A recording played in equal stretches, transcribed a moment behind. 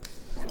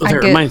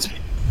That reminds me.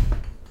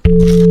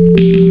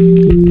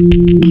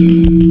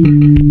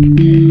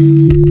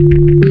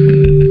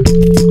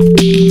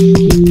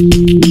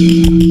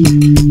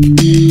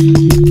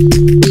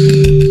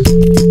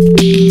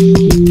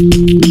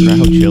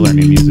 How chill our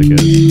new music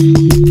is.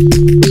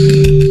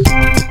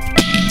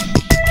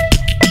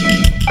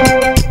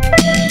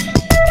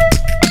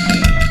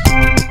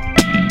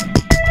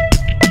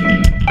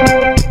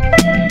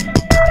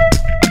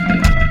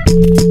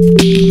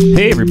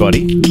 Hey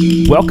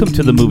everybody, welcome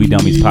to the Movie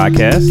Dummies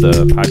podcast,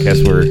 a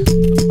podcast where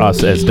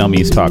us as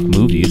dummies talk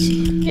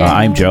movies.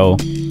 I'm Joe.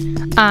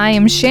 I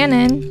am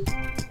Shannon.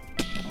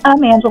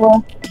 I'm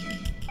Angela.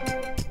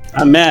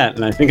 I'm Matt,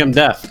 and I think I'm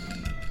deaf.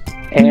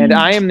 And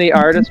I am the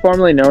artist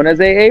formerly known as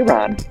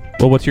Aaron.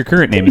 Well, what's your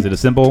current name? Is it a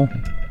symbol?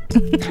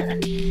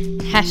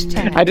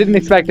 Hashtag. I didn't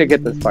expect to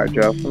get this far,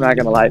 Joe. I'm not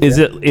gonna lie to Is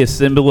you. it is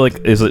symbol like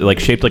is it like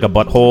shaped like a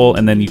butthole,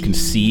 and then you can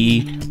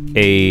see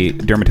a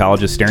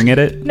dermatologist staring at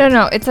it?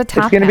 No, it's a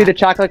top It's gonna be the hat.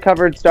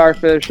 chocolate-covered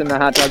starfish and the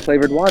hot dog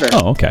flavored water.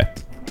 Oh, okay.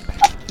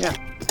 Yeah.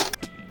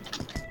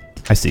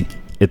 I see.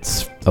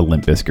 It's a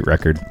Limp Bizkit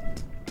record.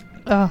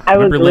 Oh, I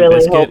was Remember Limp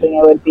really Bizkit? hoping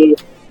it would be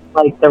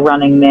like the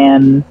Running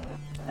Man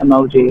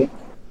emoji.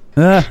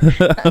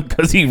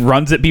 Because he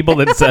runs at people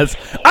that says,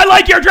 "I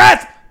like your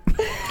dress."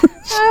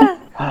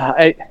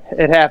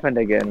 It happened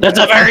again. That's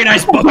a very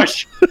nice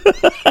bush.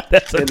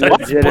 That's a It nice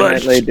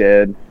legitimately bush.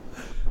 did.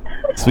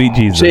 Sweet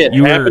Jesus! See, it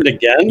happened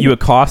again? You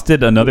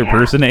accosted another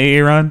person,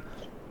 Aaron.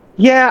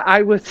 Yeah,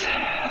 I was.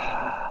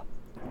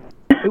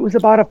 It was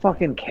about a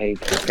fucking cake,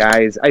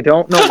 guys. I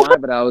don't know why,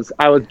 but I was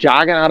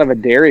jogging out of a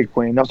Dairy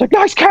Queen. I was like,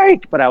 "Nice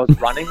cake!" But I was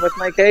running with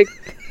my cake,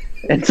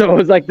 and so it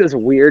was like this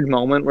weird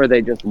moment where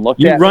they just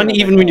looked You at run me.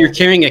 even when you're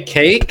carrying a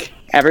cake?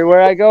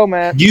 Everywhere I go,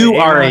 man. You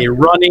are a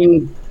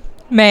running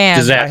man.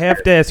 disaster. I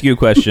have to ask you a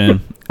question,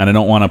 and I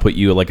don't want to put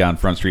you like on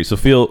Front Street, so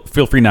feel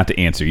free not to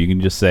answer. You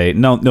can just say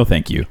no,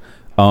 thank you.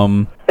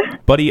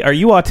 Buddy, are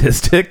you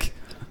autistic?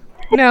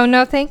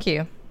 No, thank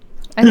you.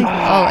 I think we'll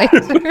all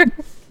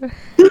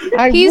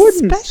I He's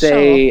wouldn't special.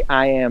 say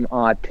I am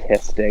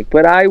autistic,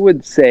 but I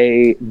would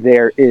say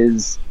there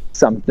is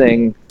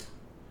something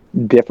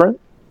different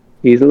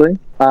easily.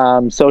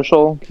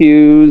 Social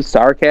cues,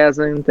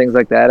 sarcasm, things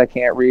like that I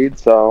can't read,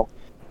 so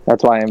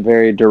that's why I'm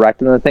very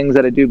direct in the things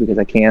that I do, because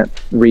I can't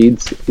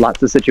read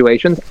lots of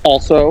situations.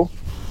 Also,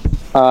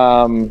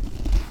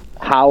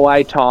 how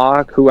I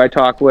talk, who I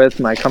talk with,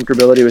 my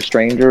comfortability with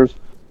strangers.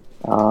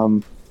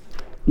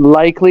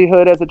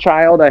 Likelihood as a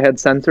child I had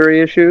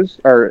sensory issues,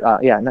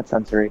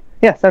 sensory.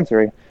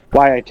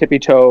 Why I tippy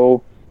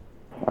toe,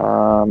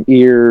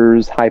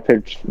 ears, high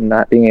pitch,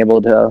 not being able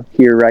to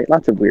hear right,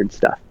 lots of weird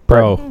stuff.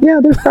 Bro,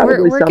 Yeah, there's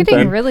probably we're something.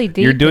 getting really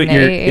deep. you're in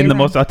in the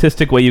most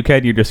autistic way you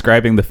can. You're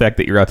describing the fact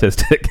that you're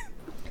autistic.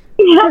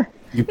 Yeah.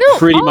 You No,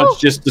 pretty oh. much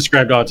just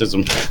described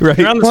autism. Right.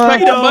 You're on the Well,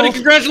 spectrum, no. buddy.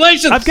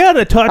 Congratulations. I've got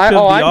a touch of the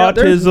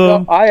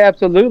autism. I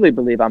absolutely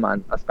believe I'm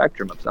on a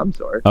spectrum of some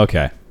sort.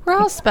 Okay, We're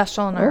all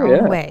special in our Oh, yeah.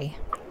 own way.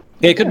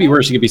 Hey, it could be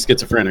worse. You could be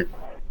schizophrenic.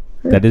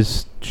 that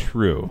is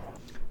true.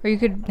 Or you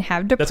could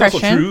have That's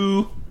depression. also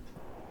true.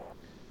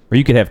 Or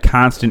you could have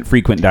constant,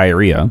 frequent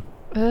diarrhea,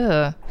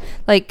 Ugh.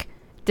 Like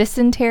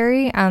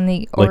dysentery on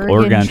the like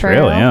Oregon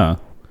Trail. Yeah,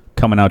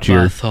 coming out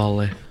your.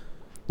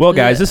 Well,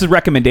 guys, this is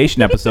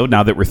recommendation episode.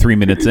 Now that we're 3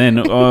 minutes in,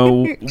 we're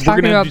Talking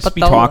gonna about just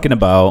be Patolo. talking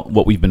about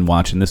what we've been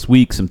watching this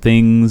week, some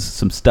things,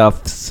 some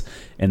stuffs,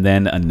 and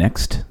then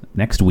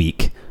next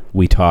week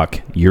we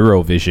talk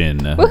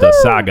Eurovision, the Woohoo!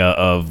 saga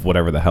of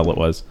whatever the hell it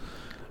was.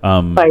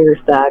 Fire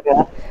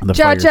Saga. The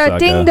Cha Fire cha Saga.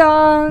 ding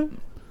dong.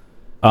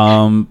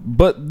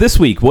 But this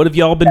week, what have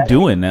y'all been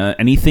doing?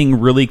 Anything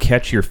really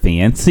catch your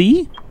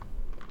fancy?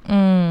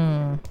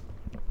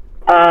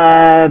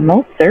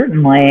 Most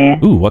certainly.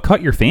 Ooh, what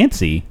caught your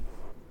fancy?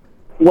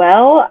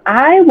 Well,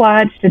 I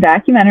watched a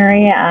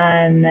documentary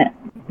on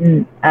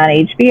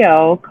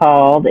HBO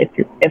called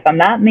 "If I'm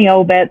Not in the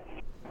Obits,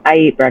 I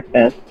Eat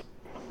Breakfast,"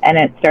 and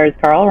it stars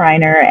Carl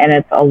Reiner, and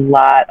it's a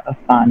lot of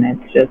fun.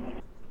 It's just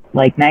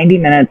like 90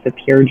 minutes of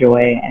pure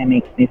joy, and it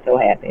makes me so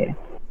happy.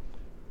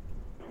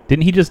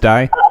 Didn't he just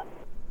die?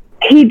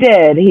 He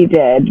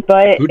did,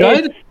 but Who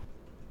died? it's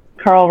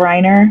Carl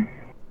Reiner.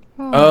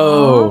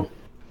 Oh.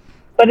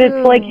 But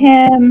it's like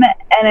him,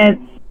 and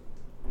it's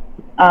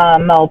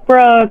Mel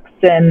Brooks,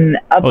 and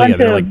a bunch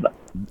they're of like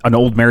an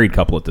old married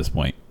couple at this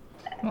point.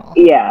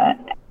 yeah.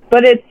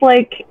 But it's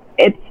like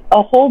it's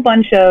a whole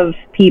bunch of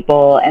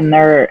people, and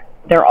they're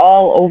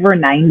all over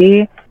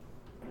 90,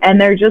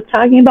 and they're just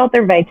talking about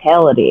their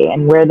vitality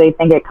and where they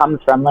think it comes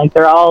from. Like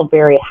they're all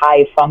very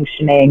high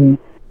functioning.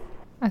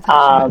 I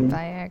thought she meant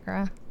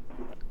Viagra.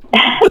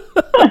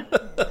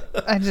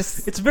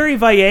 It's very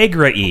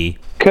Viagra-y.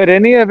 Could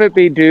any of it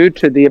be due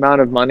to the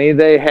amount of money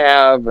they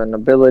have and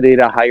ability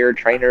to hire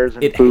trainers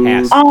and It food?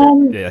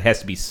 has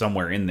to be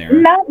somewhere in there.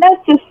 Not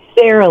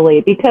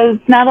necessarily, because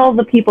not all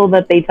the people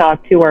that they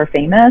talk to are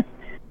famous,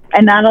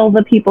 and not all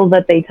the people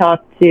that they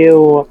talk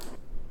to.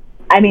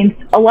 I mean,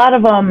 a lot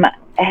of them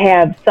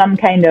have some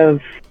kind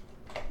of,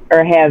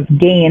 or have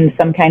gained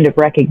some kind of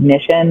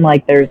recognition.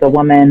 Like there's a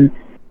woman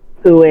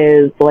who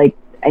is like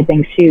I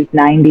think she's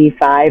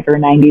 95 or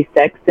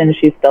 96, and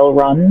she still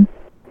runs.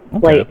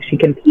 Okay. Like, she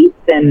competes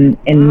in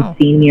Wow.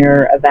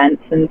 senior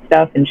events and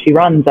stuff, and she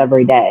runs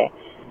every day.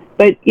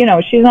 But, you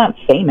know, she's not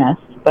famous,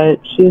 but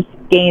she's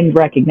gained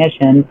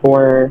recognition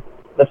for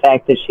the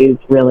fact that she's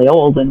really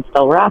old and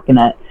still rocking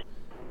it.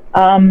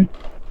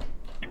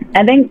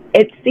 I think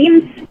it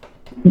seems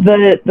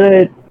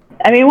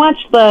watch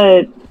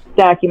the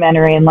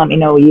documentary and let me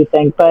know what you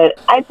think, but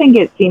I think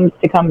it seems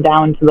to come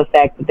down to the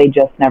fact that they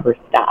just never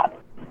stop.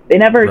 They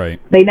never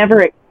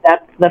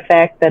accept the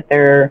fact that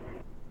they're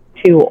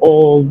too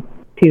old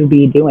to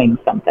be doing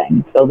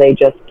something, so they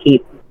just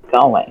keep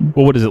going.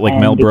 Well, what is it, like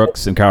And Mel because-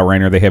 Brooks and Kyle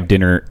Reiner? They have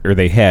dinner, or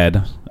they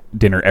had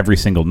dinner every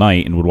single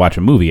night and would watch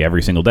a movie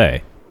every single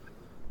day.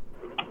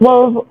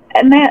 Well,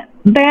 and that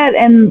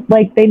and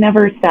like they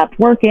never stopped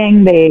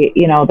working. They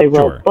they wrote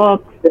Sure.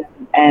 books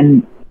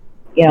and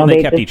And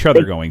they kept just- each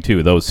other they- going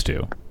too. Those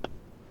two.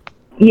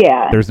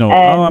 Yeah. There's no.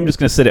 and- I'm just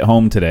gonna sit at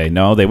home today.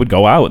 No, they would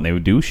go out and they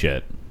would do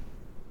shit.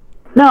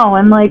 No,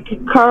 and like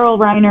Carl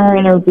Reiner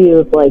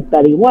interviews like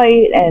Betty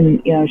White,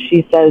 and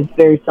she says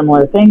very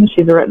similar things.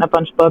 She's written a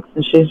bunch of books,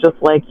 and she's just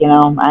like,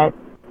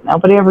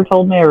 nobody ever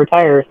told me to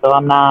retire, so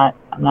I'm not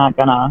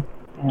gonna,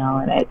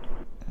 and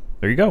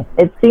There you go.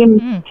 it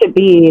seems to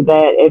be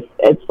that if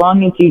as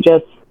long as you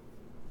just,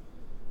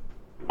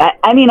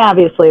 I mean,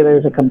 obviously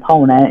there's a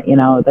component,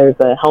 there's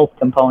a health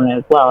component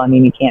as well. I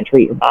mean, you can't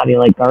treat your body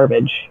like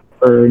garbage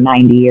for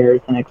 90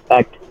 years and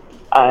expect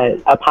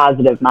a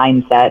positive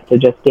mindset to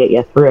just get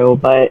you through.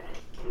 But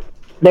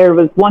there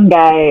was one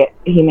guy,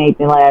 he made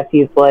me laugh.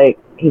 He's like,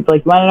 you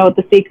want to know what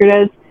the secret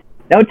is?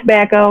 No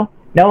tobacco,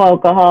 no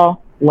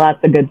alcohol,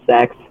 lots of good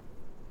sex.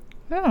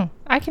 Oh,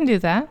 I can do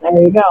that.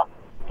 There you go.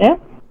 Yeah,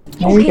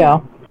 there you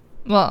go.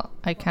 Well,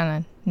 I kind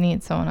of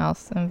need someone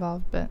else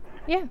involved, but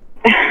yeah.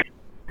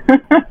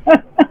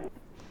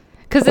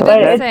 Because it But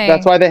didn't say.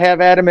 That's why they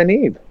have Adam and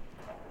Eve.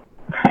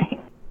 Right.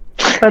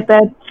 But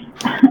that's,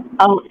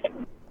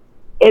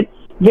 it's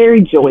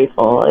very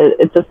joyful.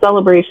 It's a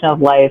celebration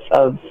of life,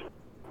 of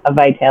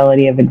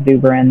vitality, of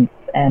exuberance,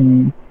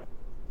 and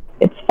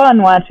it's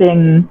fun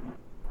watching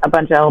a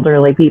bunch of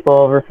elderly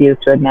people refuse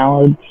to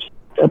acknowledge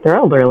that they're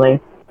elderly.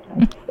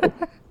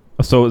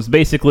 So it's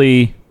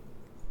basically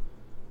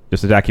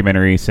just a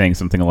documentary saying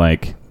something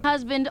like,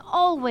 Husband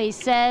always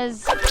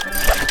says,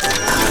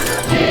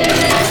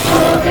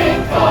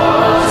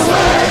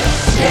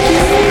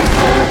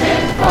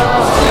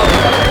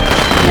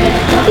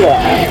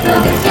 Yeah,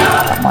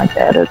 something like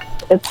that.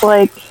 It's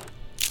like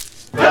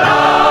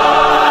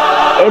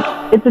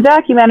it's a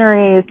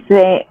documentary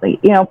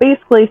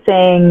basically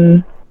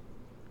saying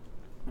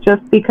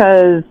just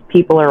because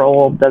people are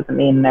old doesn't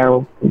mean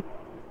they're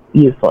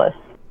useless.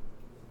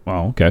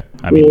 "Well, okay."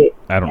 I mean,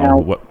 I don't know know.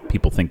 what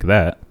people think of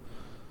that.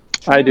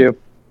 I do.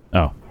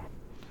 Oh,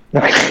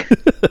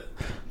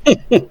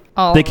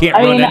 Oh, they can't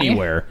I run mean,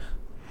 anywhere.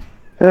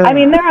 I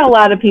mean, there are a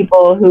lot of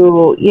people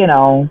who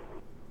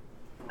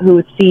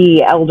who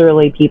see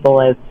elderly people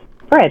as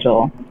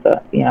fragile, so,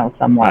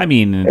 somewhat. I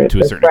mean, They're- to a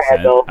they're certain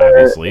extent, fragile, they're,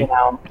 obviously.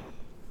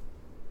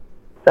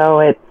 So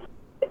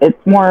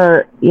it's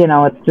more,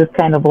 it's just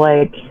kind of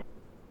like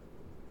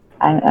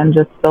I'm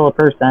just still a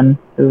person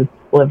who's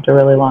lived a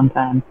really long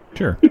time.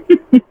 Sure.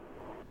 I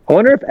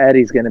wonder if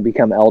Eddie's going to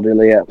become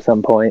elderly at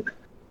some point.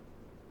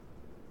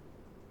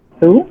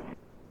 Who?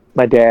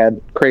 My dad,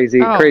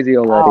 crazy old Eddie.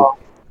 Oh,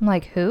 I'm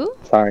like, who?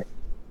 Sorry.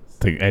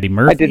 Think Eddie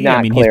Murphy. I did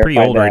not mean, he's pretty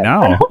clarify old right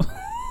that. now.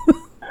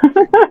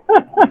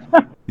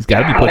 He's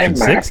got to be pushing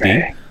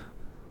 60.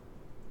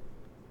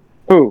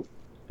 Who?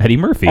 Eddie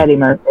Murphy. Eddie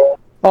Murphy.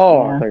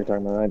 Oh, Yeah. I thought you were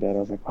talking about my dad. I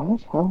was like, oh,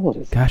 how old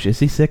is he? Gosh, is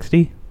he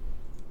 60?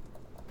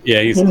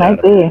 Yeah, he's He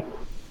might be.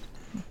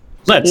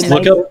 Let's He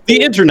look might up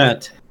the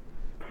internet.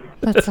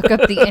 Let's look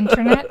up the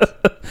internet.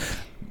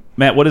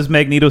 Matt, what does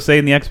Magneto say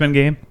in the X-Men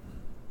game?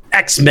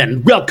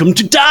 X-Men, welcome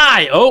to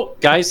die. Oh,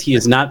 guys, he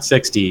is not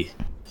 60.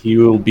 He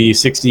will be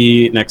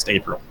 60 next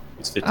April.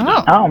 He's 59.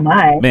 Oh, Oh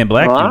my, Man,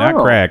 Black do not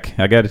Wow. crack.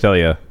 I got to tell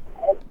you.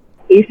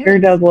 he sure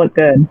does look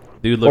good.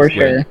 Dude For looks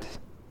sure. great.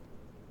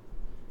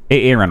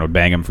 Hey, Aaron would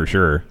bang him for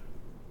sure.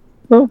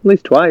 Well, at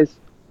least twice.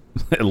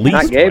 At least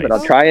Not gay, but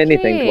twice. I'll try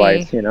anything Okay.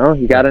 twice.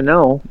 You got to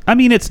know. I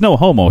mean, it's no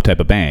homo type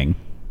of bang.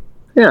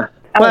 Yeah.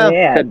 Oh, Well,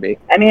 yeah. could be.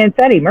 I mean, it's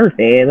Eddie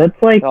Murphy. That's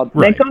like Well, that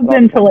right. goes Well,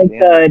 into like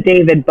yeah. the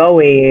David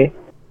Bowie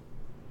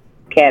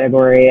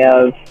category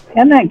of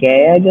I'm not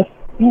gay. I just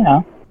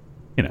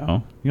You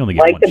know, you only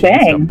get Like one the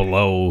chance to bang.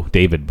 blow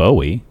David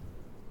Bowie.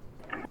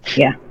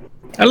 yeah.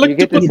 I like You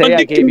get to to put say my I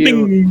dick gave in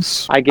you-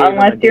 things. I gave him a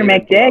Unless you're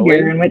David Mick Jagger,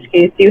 Bowie. in which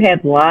case you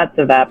had lots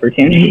of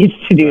opportunities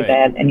to do Right.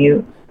 that, and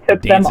you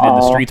took them Dancing in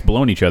the all. streets,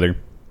 blowing each other.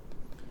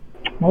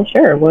 Well,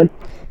 sure.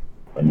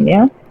 Wouldn't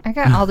you? I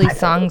got all these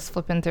songs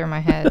flipping through my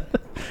head.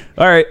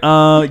 All right.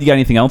 You got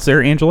anything else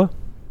there, Angela?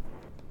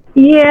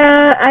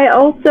 Yeah. I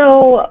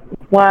also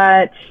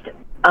watched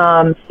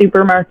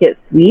Supermarket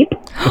Sweep.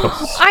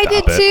 I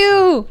did it.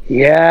 too.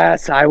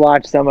 Yes, I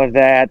watched some of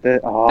that.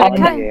 Oh,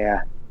 Okay.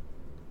 yeah.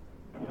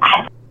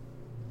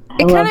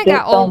 It kind loved of it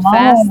got so old much.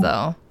 fast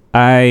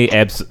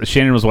though.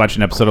 Shannon was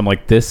watching an episode. I'm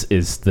like, this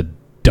is the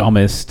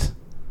dumbest.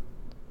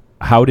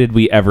 How did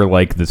we ever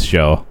like this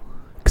show?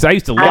 Because I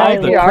used to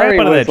love the crap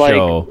out of that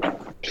show.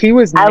 He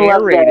was I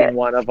loved it. narrating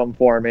one of them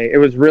for me. It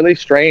was really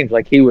strange.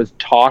 Like, he was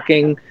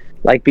talking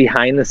like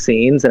behind the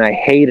scenes, and I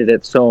hated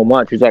it so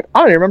much. He's like, I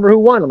don't even remember who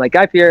won. I'm like,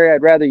 Guy Fieri,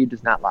 I'd rather you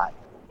just not lie.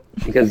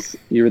 Because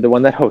you were the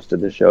one that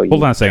hosted the show.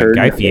 Hold on a second.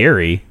 Guy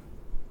Fieri?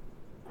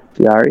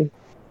 Fieri?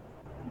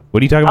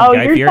 What are you talking about,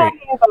 Guy Fieri?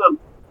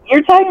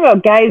 You're talking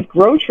about Guy's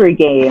Grocery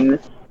Games.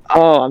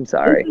 Oh, I'm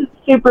sorry. This is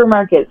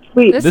Supermarket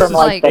Sweep. This This is is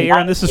like- the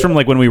Aaron, this is from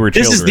like when we were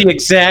children. This is the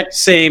exact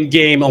same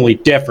game, only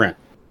different.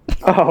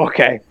 Oh,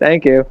 okay.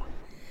 Thank you,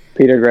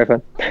 Peter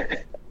Griffin.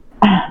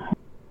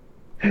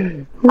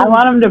 I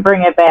want him to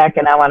bring it back,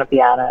 and I want to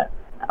be on it.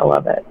 I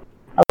love it.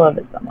 I love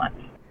it so much.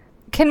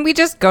 Can we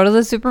just go to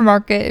the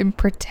supermarket and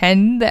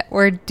pretend that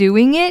we're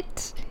doing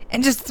it?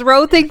 And just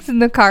throw things in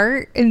the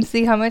cart and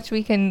see how much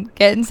we can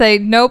get and say,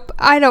 nope,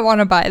 I don't want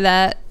to buy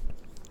that.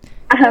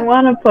 I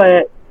want to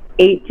put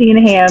 18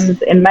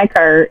 hams in my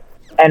cart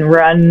and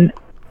run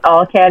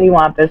all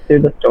cattywampus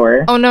through the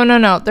store. Oh,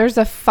 no. There's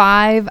a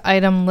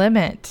 5-item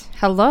limit.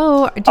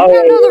 Hello? Do you Oh, not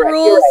yeah, know the you're right,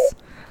 rules?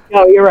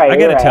 No, you're right. I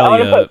you're gotta right. tell I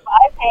want you- to put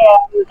 5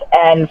 hams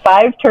and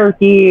 5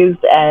 turkeys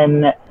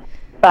and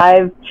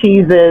 5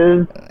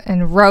 cheeses.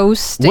 And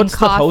roast What's and the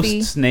coffee.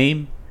 host's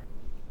name?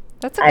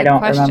 That's a I good don't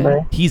question.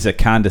 remember. He's a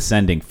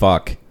condescending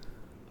fuck.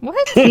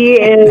 What? He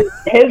is.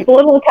 His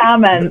little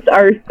comments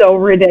are so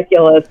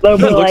ridiculous. They'll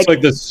be That looks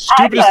like the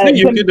stupidest I'm a- thing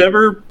you could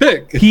ever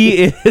pick.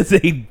 He is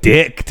a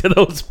dick to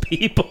those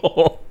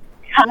people.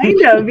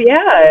 kind of,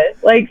 yeah.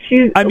 Like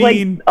she's. I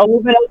mean- like a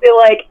woman will be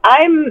like,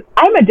 "I'm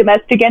a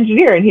domestic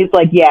engineer," and he's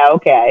like, "Yeah,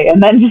 okay,"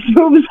 and then just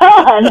moves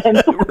on. And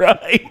it's like,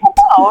 Right.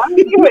 oh, I'm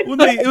doing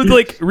When it was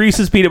like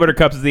Reese's peanut butter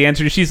cups is the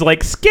answer. She's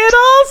like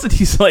Skittles, and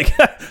he's like,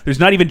 "There's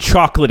not even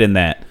chocolate in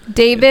that."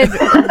 David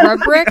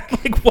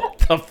Rubrick? Like, what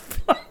the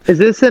fuck? Is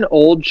this an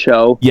old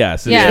show?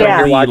 Yes, it's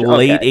Yeah. from Yeah. the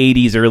late Okay.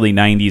 '80s, early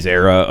 '90s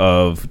era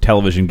of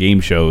television game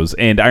shows,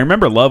 and I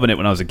remember loving it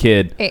when I was a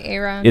kid. Hey,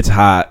 Aaron. It's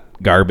hot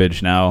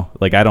garbage now.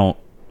 Like I don't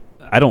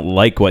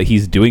like what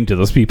he's doing to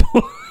those people.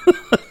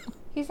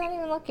 He's not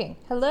even looking.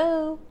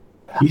 Hello?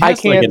 He I has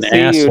can't like an see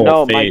you. asshole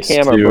No, my face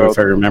camera too, broke. if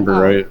I remember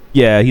Oh. right.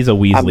 Yeah, he's a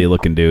Weasley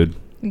looking dude.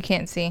 You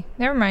can't see.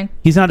 Never mind.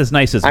 He's not as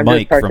nice as I'm just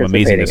Mike from Amazing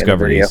participating in the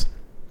Discoveries.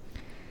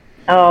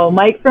 Oh,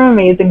 Mike from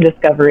Amazing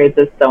Discoveries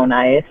is so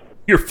nice.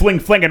 You're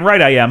flinging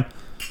right, I am.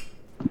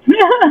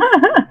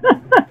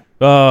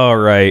 All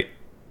right.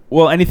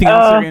 Well, anything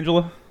else there,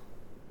 Angela?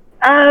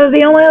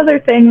 The only other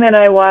thing that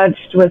I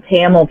watched was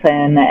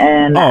Hamilton,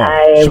 and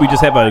Should we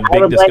just have a I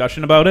big would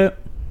discussion about it?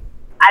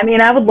 I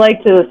mean, I would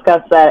like to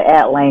discuss that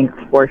at length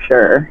for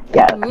sure.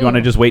 Yes, You want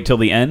to just wait till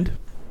the end?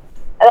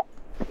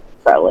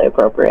 probably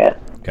appropriate.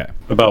 Okay.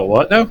 About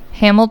what now?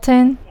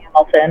 Hamilton?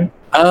 Hamilton.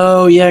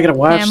 Oh yeah, I gotta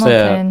watch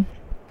Hamilton.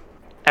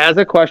 As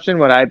a question,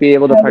 would I be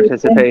able to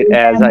participate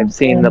as I've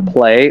seen the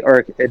play,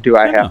 or do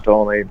I have to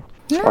only?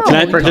 No. that. Can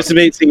I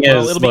participate seeing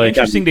Well, as it'll be like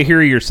interesting to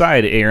hear your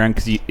side, Aaron,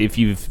 because if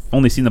you've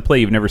only seen the play,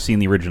 you've never seen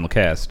the original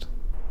cast.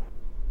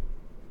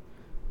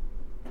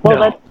 Well,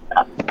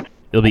 No.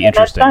 It'll be that's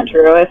interesting. not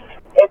true.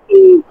 If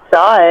you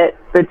saw it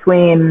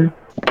between,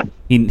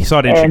 He saw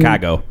it in And-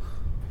 Chicago.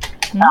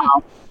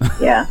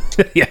 yeah,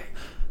 Yeah.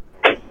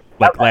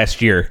 Like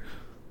last year.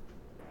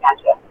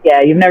 gotcha.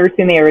 Yeah, you've never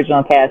seen the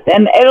original cast,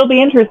 and it'll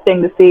be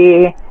interesting to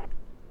see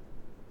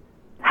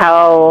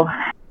how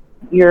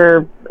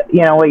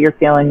what your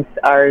feelings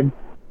are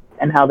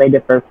and how they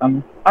differ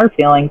from our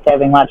feelings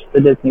having watched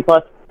the Disney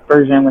Plus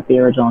version with the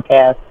original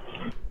cast.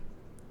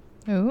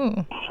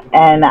 Ooh.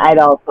 And I'd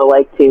also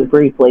like to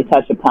briefly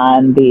touch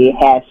upon the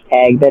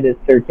hashtag that is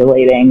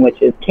circulating,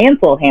 which is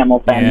cancel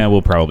Hamilton. Yeah,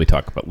 we'll probably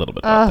talk about a little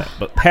bit about Ugh. that.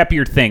 But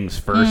happier things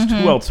 1st.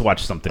 Who else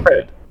watched something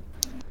good?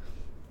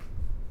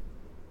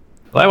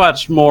 Well, I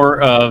watched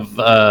more of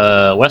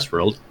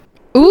Westworld.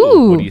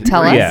 Ooh, what do you-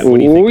 tell us. yeah. What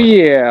do you think Oh of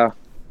it? yeah.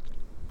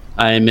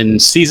 I'm in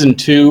season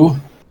 2.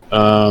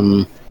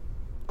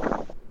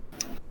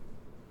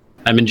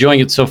 I'm enjoying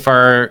it so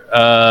far.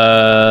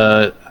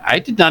 I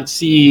did not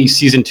see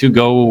season 2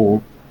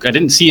 go. I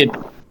didn't see it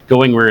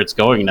going where it's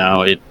going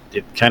now. It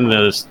kind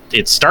of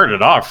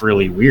started off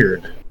really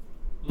weird,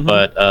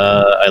 but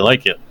I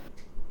like it.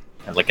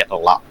 I like it a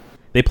lot.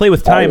 They play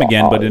with time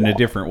again, but in a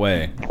different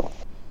way.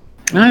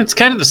 It's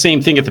kind of the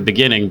same thing at the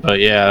beginning, but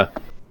yeah.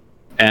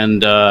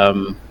 And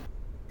yeah,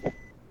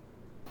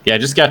 I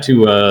just got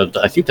to.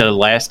 I think the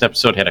last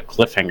episode had a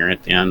cliffhanger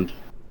at the end.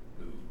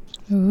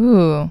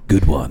 Ooh.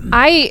 Good one.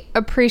 I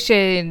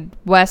appreciated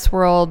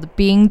Westworld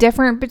being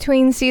different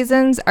between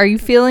seasons. Are you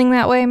feeling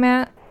that way,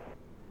 Matt?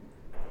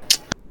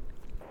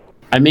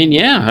 I mean,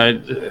 yeah,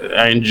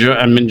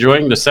 I'm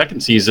enjoying the second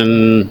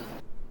season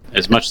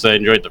as much as I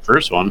enjoyed the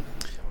first one.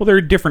 Well, there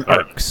are different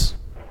arcs.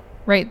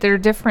 Right, they're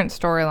different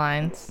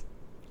storylines.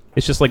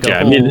 It's just like a Yeah,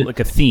 I whole, mean- like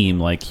a theme,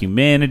 like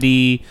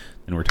humanity,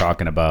 and we're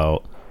talking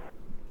about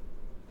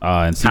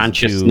in season 2,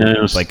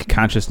 Consciousness. like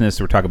consciousness.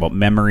 We're talking about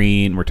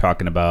memory, and we're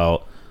talking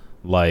about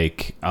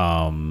like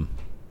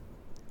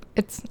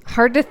It's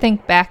hard to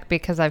think back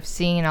because I've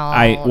seen all.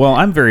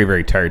 I'm very,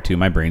 very tired too.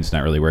 My brain's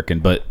not really working,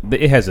 but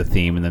it has a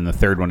theme, and then the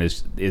third one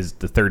is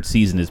the third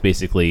season is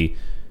basically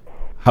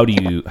how do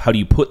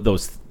you put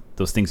those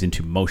things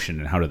into motion,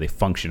 and how do they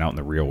function out in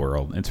the real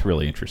world? It's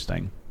really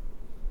interesting.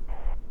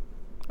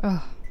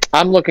 Ugh.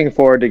 I'm looking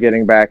forward to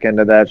getting back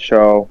into that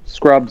show.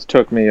 Scrubs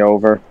took me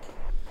over.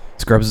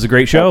 Scrubs is a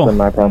great show. That's been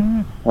my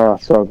problem. Oh,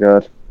 so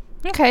good.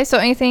 Okay, so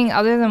anything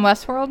other than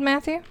Westworld,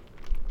 Matthew?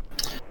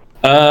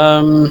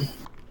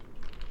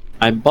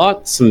 I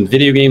bought some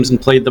video games and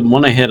played them.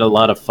 One I had a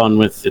lot of fun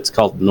with. It's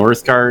called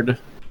Northgard.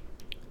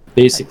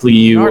 Basically,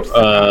 you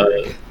are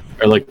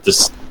like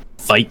this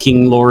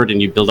Viking lord,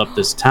 and you build up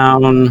this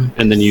town,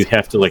 and then you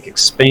have to like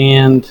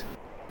expand.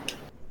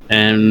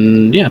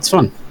 And yeah, it's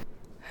fun.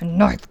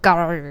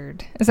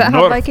 Northgard. Is that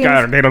how Vikings?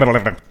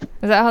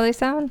 Is that how they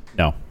sound?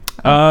 No.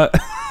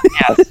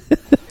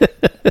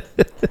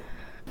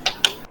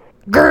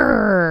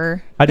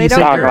 Grrr. How do you They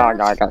say don't-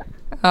 grrr?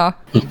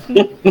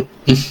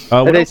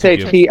 Oh, What they else say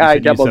did you- T-I you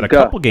said double a gut.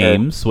 couple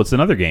games. What's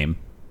another game?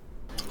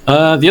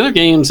 The other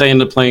games I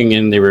ended up playing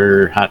in, they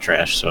were hot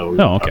trash. So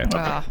Oh, okay.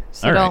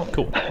 so All don't right,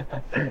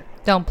 cool.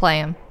 don't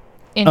play them.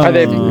 Are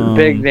they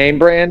big name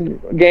brand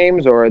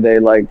games or are they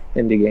like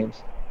indie games?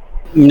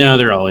 No,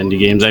 they're all indie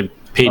games. I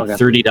paid Okay.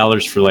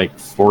 $30 for like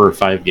 4 or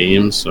 5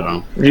 games.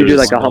 So Did you do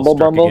like a Humble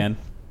Struck Bumble? again.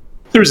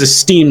 there was a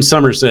Steam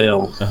summer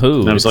sale. Oh,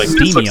 And I was like, this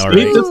steamy looks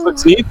already. neat, this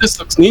looks neat, this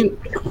looks neat.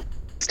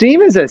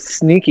 Steam is a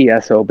sneaky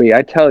SOB,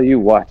 I tell you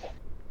what.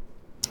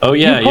 Oh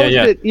yeah,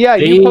 You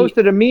They-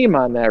 posted a meme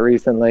on that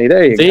recently.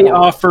 There you They go.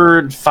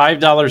 offered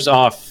 $5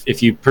 off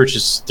if you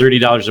purchase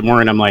 $30 or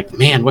more, and I'm like,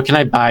 man, what can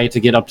I buy to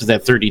get up to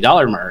that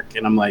 $30 mark?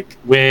 And I'm like,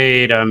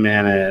 wait a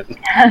minute,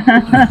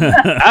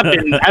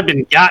 I've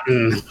been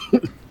gotten.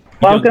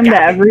 Welcome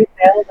to every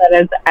sale that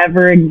has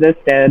ever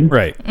existed.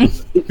 Right.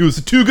 It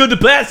was too good to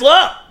pass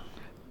up.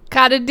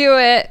 Gotta do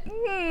it.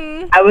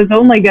 I was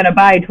only going to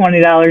buy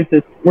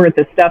 $20 worth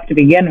of stuff to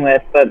begin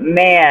with, but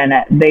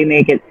man, they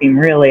make it seem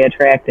really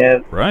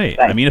attractive, Right.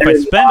 Like I mean, if I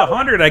 $30. spend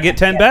 100, I get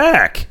 10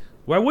 back.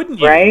 Why wouldn't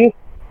you? right?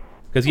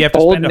 Because you have to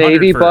Old spend 100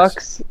 Navy first.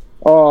 bucks.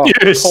 Oh, You're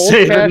Cold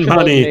saving Cash and Old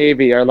money.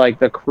 Navy are like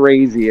the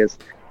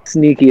craziest,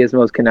 sneakiest,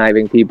 most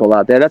conniving people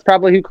out there. That's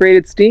probably who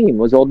created Steam,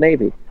 was Old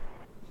Navy.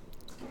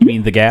 You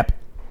mean the Gap?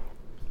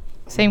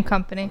 Same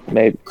company.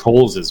 Maybe.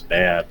 Kohl's is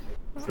bad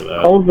for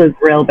that. Kohl's is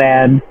real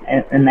bad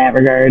in that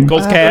regard.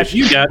 Kohl's Cash.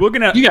 you got- we're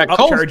gonna you got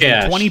Kohl's upcharge you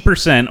Cash.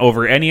 20%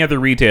 over any other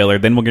retailer.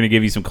 Then we're gonna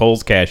give you some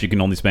Kohl's Cash you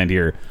can only spend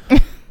here.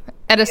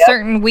 At a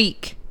certain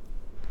week.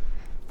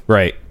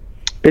 Right.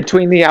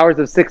 Between the hours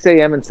of 6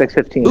 a.m. and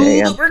 6:15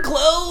 a.m. We're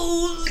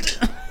closed.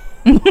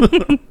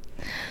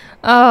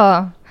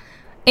 Oh.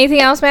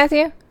 Anything else,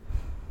 Matthew?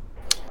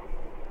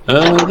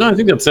 No, I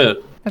think that's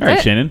it. That's All right,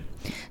 it? Shannon.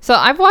 So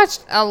I've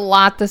watched a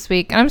lot this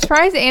week, and I'm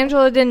surprised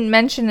Angela didn't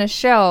mention a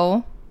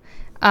show.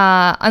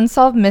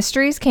 Unsolved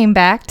Mysteries came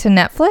back to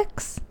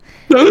Netflix,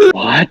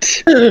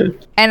 What?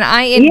 and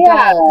I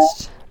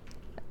indulged.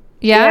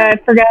 Yeah,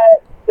 I forgot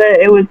that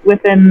it was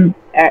within.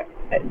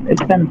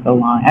 It's been so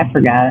long. I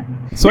forgot.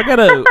 So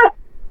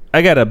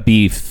I got a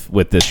beef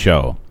with this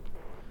show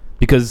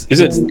because Is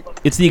it-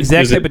 it's the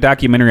exact is it- type of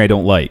documentary I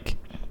don't like.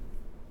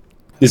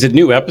 Is it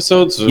new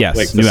episodes? Yes,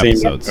 like the new same-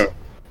 episodes.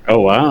 Oh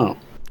wow.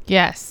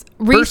 Yes.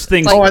 First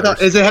things like- Oh, I thought,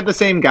 is it have the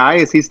same guy?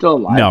 Is he still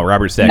alive? No,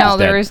 Robert Stack No, is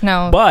dead. there is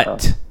no.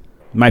 But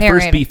my first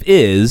Narrator. beef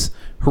is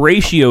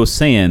Horatio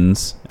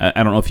Sands.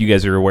 I don't know if you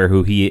guys are aware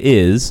who he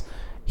is.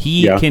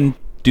 He Yeah. can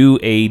do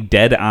a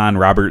dead-on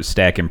Robert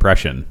Stack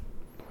impression.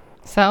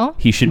 So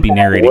He should be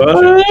narrating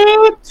the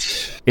show.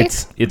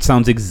 What? It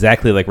sounds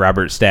exactly like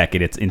Robert Stack,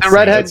 and it's insane. The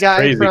redhead That's guy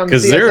crazy, from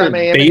 'cause they're CSI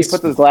and he based-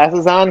 puts his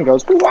glasses on and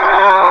goes,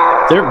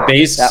 wow! Their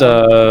bass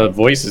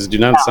voices do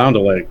not sound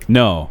alike.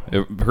 No,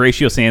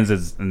 Horatio Sands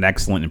is an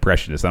excellent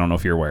impressionist. I don't know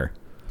if you're aware.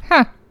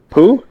 huh.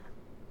 Who?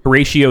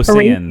 Horatio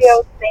Sands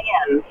Horatio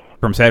Sands.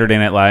 from Saturday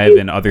Night Live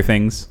and other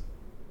things.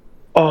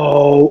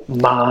 Oh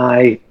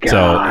my So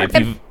god. if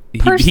you he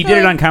did it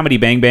personally- on Comedy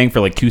Bang Bang for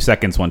like 2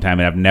 seconds one time,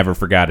 and I've never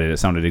forgot it. It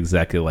sounded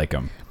exactly like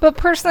him. But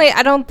personally,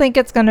 I don't think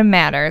it's going to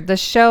matter. The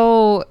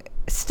show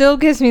still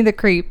gives me the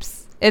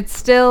creeps. It's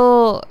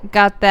still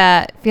got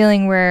that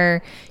feeling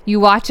where you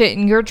watch it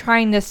and you're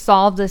trying to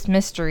solve this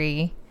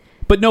mystery.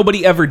 But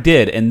nobody ever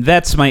did, and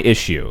that's my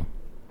issue.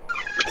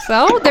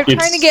 So they're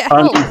trying to get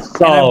help.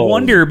 And I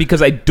wonder,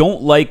 because I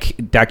don't like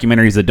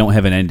documentaries that don't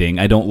have an ending.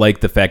 I don't like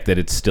the fact that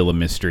it's still a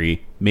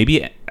mystery.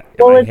 Maybe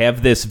I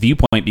have this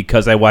viewpoint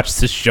because I watched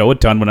this show a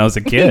ton when I was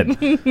a kid.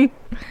 I mean,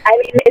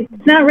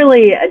 it's not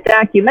really a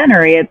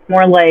documentary. It's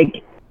more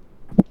like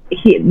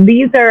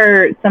these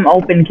are some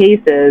open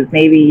cases.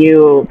 Maybe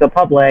you, the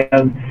public,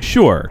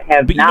 Sure.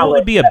 have But you know what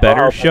would be a knowledge that will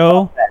better help show?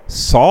 solve it.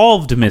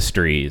 Solved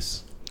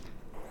Mysteries.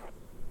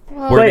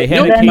 Well, Where they But had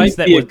no, a that case might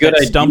that, be a was, good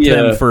that stumped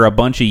idea. them for a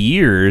bunch of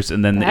years,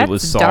 and then it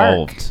was That's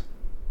dark. solved.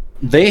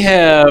 They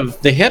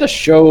had a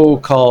show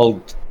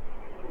called,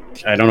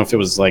 I don't know if it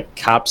was like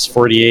Cops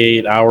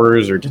 48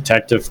 Hours or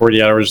Detective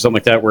 48 Hours or something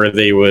like that, where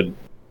they would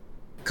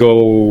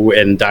go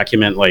and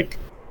document like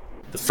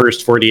the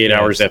first 48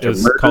 hours It after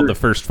was murder. called The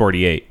First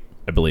 48,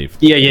 I believe.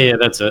 Yeah,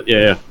 that's it.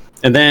 Yeah.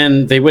 And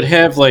then they would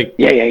have like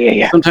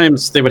Yeah.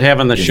 sometimes they would have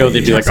on the show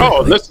they'd be like,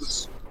 "Oh,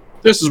 this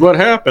is what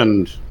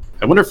happened."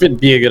 I wonder if it'd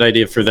be a good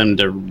idea for them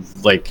to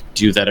like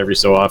do that every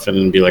so often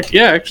and be like,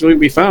 "Yeah, actually,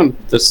 we found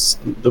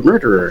the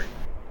murderer."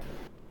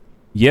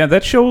 Yeah,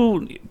 that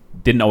show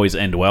didn't always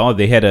end well.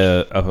 They had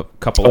a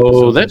couple. Oh,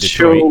 episodes in that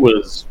show Detroit.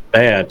 was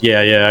bad.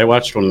 Yeah, I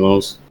watched one of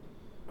those.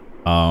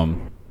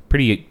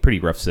 Pretty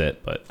rough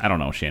set, but I don't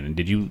know, Shannon.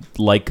 Did you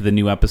like the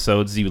new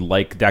episodes? Do you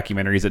like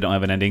documentaries that don't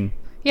have an ending?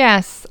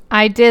 Yes,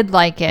 I did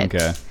like it.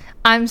 Okay.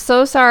 I'm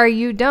so sorry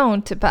you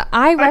don't, but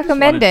I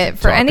recommend wanted to it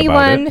for talk about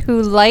anyone it.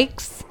 who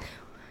likes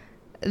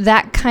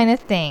that kind of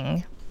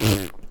thing.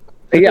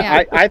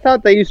 Yeah, I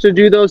thought they used to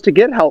do those to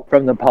get help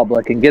from the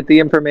public and get the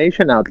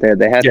information out there.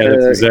 They had Yeah, to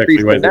that's exactly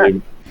increase why the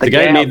net. the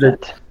guy made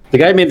the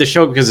guy made the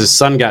show because his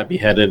son got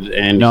beheaded,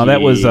 and No, that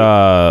he- was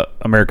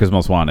America's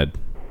Most Wanted.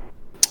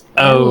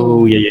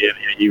 Oh, yeah,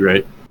 you're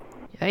right.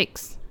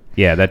 Yikes.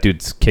 Yeah, that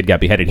dude's kid got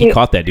beheaded. He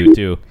caught that dude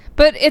too.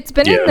 But it's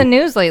been in Yeah. the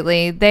news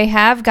lately. They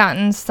have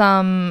gotten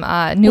some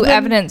new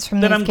evidence from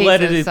Then these I'm cases.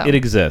 glad it so-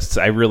 exists.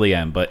 I really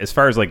am. But as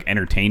far as like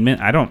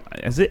entertainment, I don't.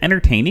 Is it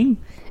entertaining?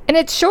 And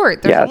it's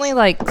short. There's Yes. only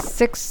like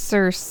 6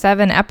 or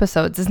 7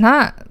 episodes. It's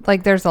not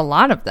like there's a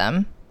lot of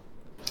them.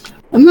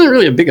 I'm not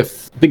really a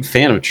big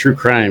fan of true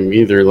crime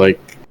either. Like,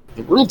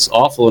 the world's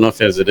awful enough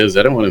as it is.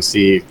 I don't want to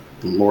see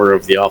more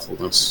of the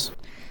awfulness.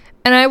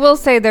 And I will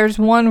say there's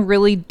one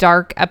really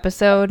dark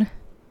episode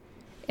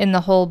in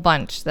the whole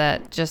bunch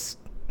that just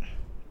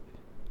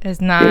is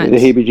not. The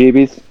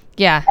heebie-jeebies.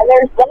 Yeah. And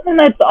there's one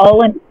that's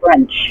all in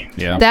French.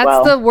 Yeah. That's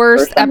well, the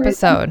worst for some reason.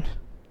 episode.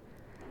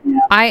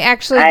 I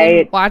actually I-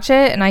 didn't watch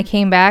it, and I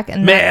came back,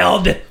 and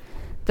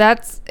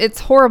it's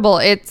horrible.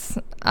 It's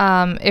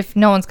if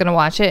no one's gonna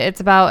watch it, it's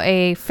about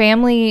a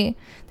family.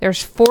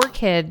 There's 4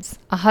 kids,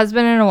 a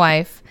husband and a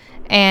wife,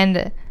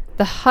 and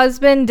the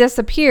husband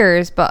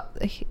disappears, but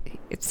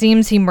it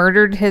seems he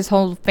murdered his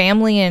whole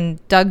family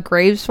and dug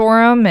graves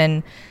for him,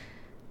 and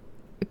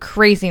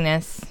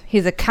craziness.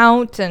 He's a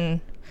count,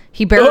 and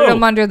he buried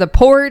him under the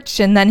porch,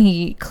 and then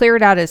he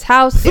cleared out his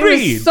house. It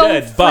was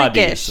so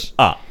freakish.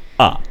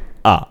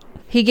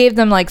 He gave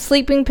them like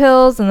sleeping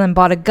pills and then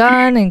bought a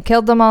gun and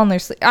killed them all in their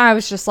sleep. I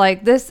was just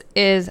like, this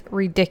is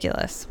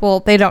ridiculous. Well,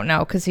 they don't know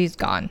because he's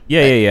gone.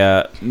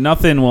 Yeah.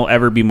 Nothing will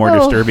ever be more Oh.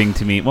 disturbing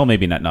to me. Well,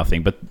 maybe not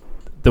nothing, but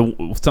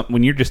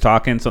when you're just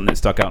talking, something that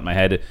stuck out in my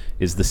head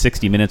is the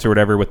 60 Minutes or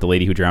whatever with the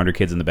lady who drowned her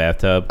kids in the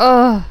bathtub.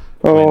 Ugh.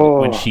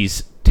 When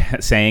she's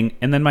saying,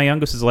 and then my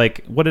youngest is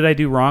like, "What did I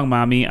do wrong,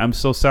 Mommy? I'm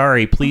so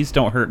sorry. Please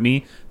don't hurt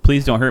me.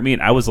 Please don't hurt me."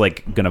 And I was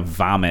like gonna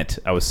vomit.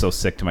 I was so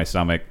sick to my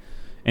stomach,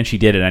 and she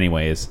did it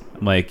anyways.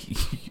 I'm like,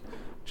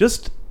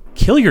 just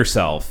kill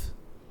yourself.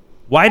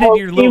 Why did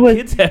your little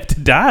kids have to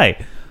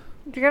die?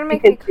 You're going to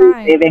make me Because she was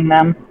cry. saving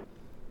them.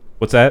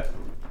 What's that?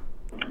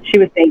 She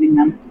was saving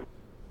them.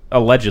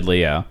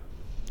 Allegedly, yeah.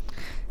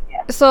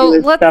 So She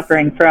was let's.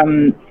 suffering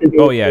from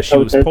severe Oh yeah, she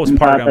was psychosis and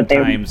thought postpartum that they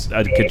were- times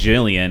a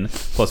cajillion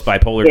plus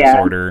bipolar Yeah.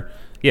 disorder.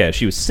 Yeah,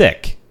 she was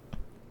sick.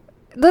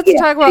 Let's Yeah,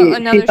 talk about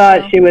another she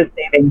thought show. she was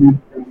saving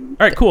them.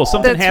 All right, cool.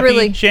 Something That's happy,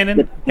 really- Shannon?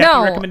 Happy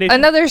No, recommendation?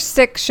 another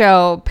sick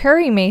show,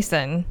 Perry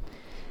Mason.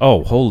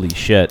 Oh, holy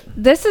shit.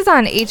 This is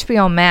on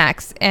HBO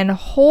Max, and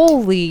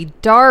holy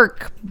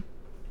dark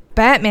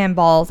Batman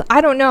balls.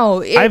 I don't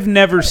know. I've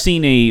never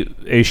seen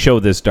a show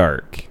this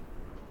dark.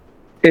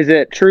 Is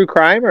it true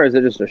crime or is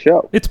it just a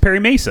show? It's Perry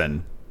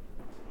Mason.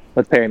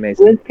 With Perry It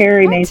Mason. was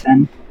Perry What?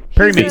 Mason.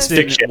 Perry He's a-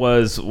 Mason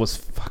was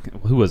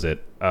fucking, who was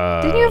it?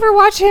 Didn't you ever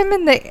watch him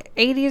in the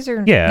 80s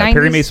or Yeah, 90s?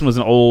 Perry Mason was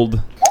an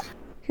old.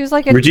 He was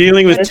like a. We're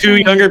dealing with That's 2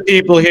 right. younger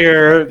people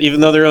here,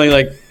 even though they're only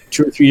like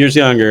 2 or 3 years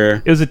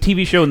younger. It was a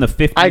TV show in the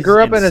 50s. I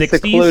grew up and in a 60s,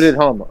 secluded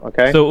home,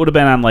 okay? so it would have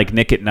been on like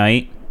Nick at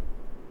Night.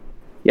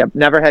 Yep,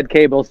 never had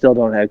cable, still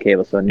don't have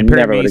cable, so And never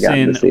Perry would have gotten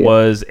to Mason see it.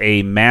 was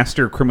a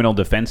master criminal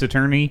defense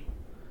attorney,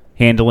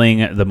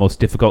 handling the most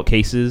difficult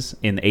cases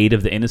in aid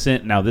of the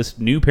innocent. Now, this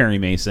new Perry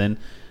Mason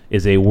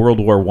is a World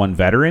War I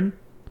veteran.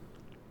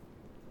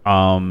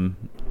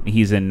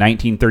 He's in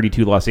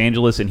 1932 Los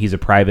Angeles, and he's a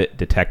private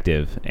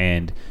detective.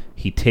 And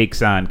he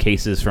takes on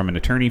cases from an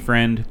attorney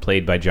friend,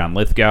 played by John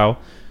Lithgow.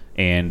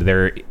 And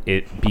there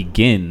it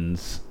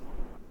begins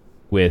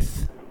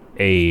with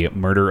a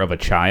murder of a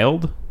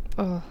child.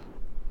 Ugh.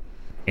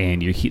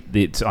 And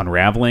it's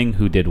unraveling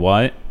who did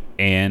what.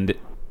 And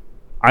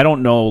I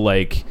don't know,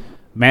 like,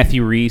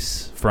 Matthew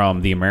Reese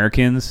from The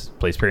Americans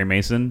plays Perry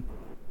Mason.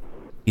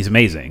 He's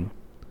amazing.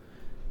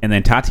 And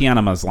then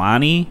Tatiana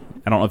Maslany,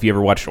 I don't know if you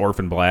ever watched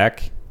Orphan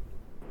Black.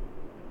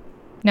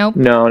 Nope.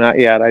 No, not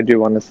yet. I do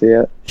want to see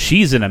it.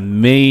 She's an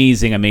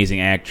amazing,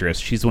 amazing actress.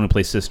 She's the one who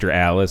plays Sister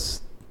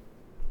Alice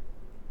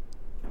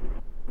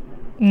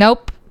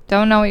Nope.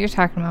 Don't know what you're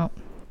talking about.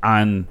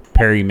 on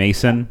Perry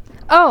Mason.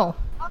 Oh.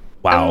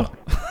 Wow.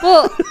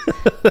 Well,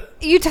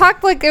 you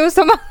talked like it was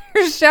some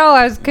other show.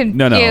 I was confused.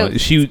 No.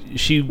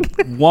 She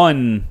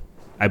won,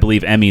 I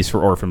believe, Emmys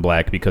for Orphan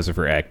Black because of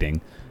her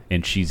acting.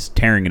 And she's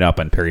tearing it up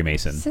on Perry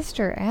Mason.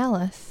 Sister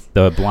Alice.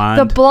 The blonde.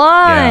 The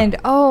blonde.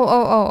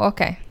 Oh,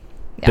 okay.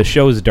 The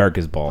show is dark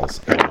as balls.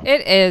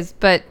 It is,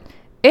 but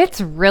it's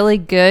really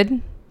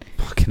good.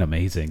 Fucking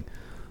amazing.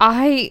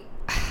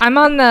 I'm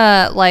on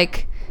the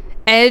like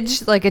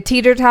edge, like a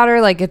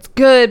teeter-totter, like it's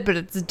good, but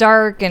it's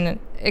dark, and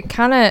it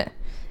kind of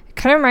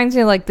reminds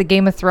me of like the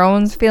Game of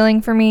Thrones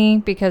feeling for me,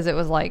 because it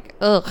was like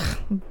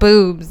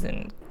boobs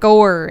and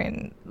gore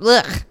and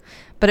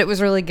but it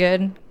was really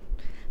good.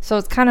 So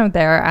it's kind of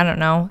there. I don't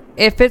know.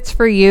 If it's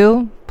for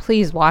you,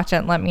 please watch it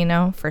and let me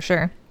know for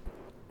sure.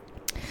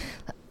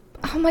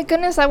 Oh my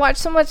goodness, I watched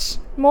so much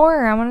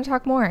more. I want to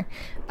talk more.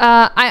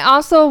 I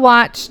also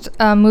watched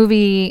a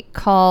movie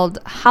called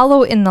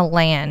Hollow in the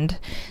Land.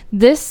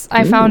 This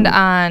I found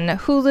on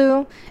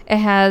Hulu. It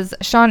has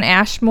Shawn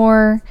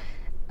Ashmore.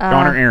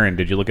 Sean or Aaron?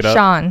 Did you look it up?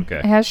 Sean. Okay.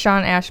 It has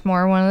Shawn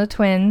Ashmore, one of the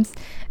twins.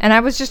 And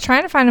I was just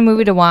trying to find a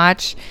movie to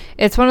watch.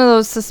 It's one of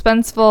those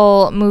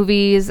suspenseful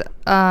movies.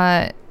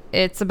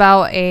 It's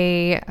about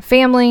a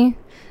family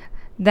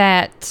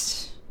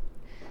that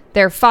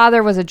their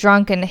father was a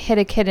drunk and hit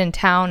a kid in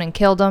town and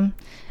killed him.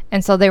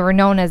 And so they were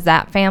known as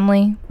that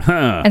family.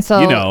 And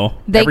so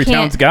every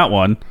town's got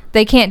one.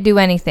 They can't do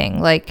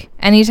anything. Like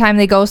anytime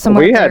they go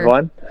somewhere, We had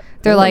one.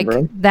 They're I like,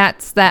 remember 'em.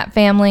 that's that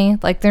family.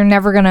 Like they're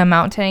never going to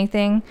amount to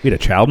anything. We had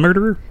a child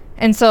murderer?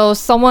 And so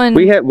someone...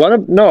 We had one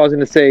of no. I was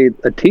going to say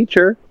a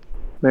teacher,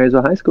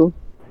 Marysville High School.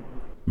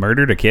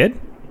 Murdered a kid?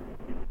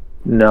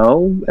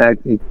 No,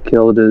 he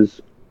killed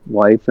his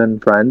wife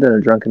and friend in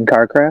a drunken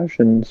car crash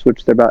and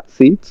switched their butt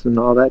seats and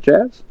all that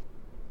jazz.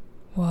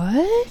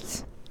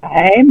 What?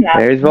 I'm not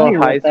Marysville familiar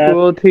High with that.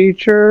 School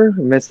teacher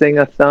missing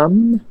a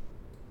thumb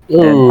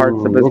and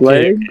parts of his okay.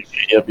 legs.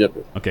 Yep.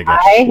 Okay,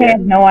 gotcha. I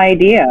had no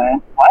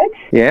idea. What?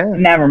 Yeah,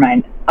 Never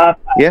mind.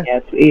 Yeah.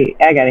 Yes,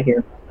 I gotta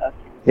hear about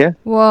this.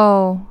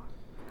 Whoa.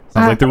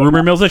 Sounds like the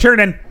rumor mills are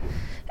churning.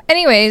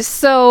 Anyways,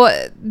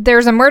 so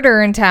there's a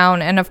murder in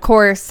town, and of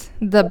course,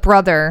 the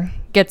brother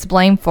gets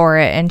blamed for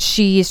it, and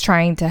she's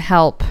trying to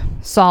help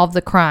solve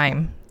the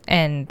crime.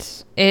 And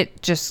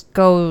it just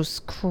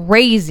goes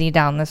crazy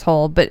down this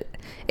hole, but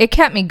it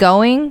kept me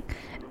going,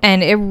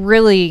 and it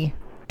really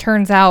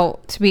turns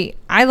out to be...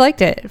 I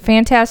liked it.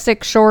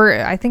 Fantastic, short.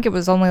 I think it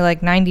was only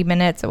like 90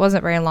 minutes. It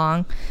wasn't very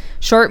long.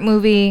 Short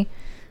movie.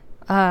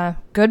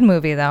 Good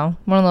movie, though.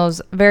 One of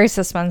those very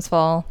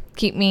suspenseful.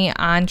 Keep me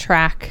on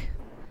track.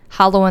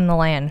 Hollow in the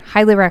Land.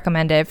 Highly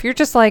recommend it. If you're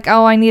just like,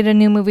 oh, I need a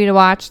new movie to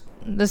watch,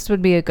 this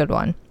would be a good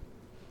one.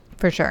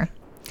 For sure.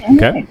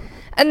 Okay.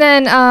 And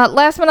then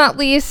last but not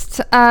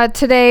least,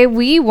 today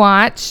we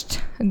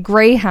watched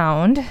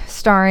Greyhound,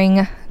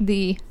 starring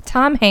the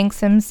Tom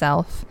Hanks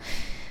himself.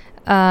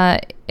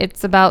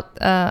 It's about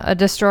a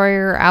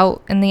destroyer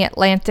out in the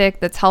Atlantic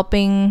that's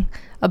helping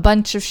a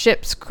bunch of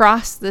ships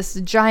cross this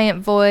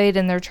giant void,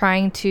 and they're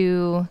trying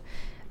to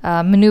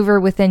maneuver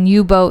within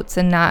U-boats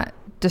and not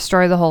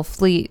destroy the whole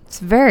fleet. It's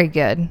very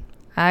good.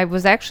 I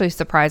was actually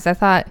surprised. I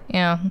thought,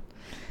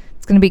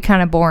 it's going to be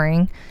kind of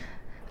boring.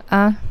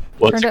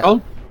 What's it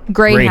called?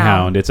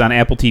 Greyhound. It's on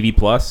Apple TV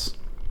Plus.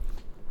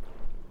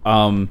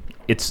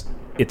 It's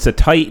a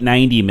tight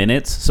 90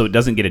 minutes, so it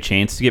doesn't get a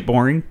chance to get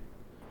boring.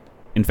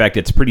 In fact,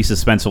 it's pretty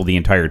suspenseful the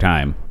entire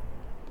time.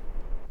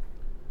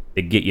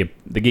 They get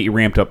you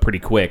ramped up pretty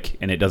quick,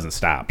 and it doesn't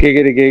stop.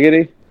 Giggity,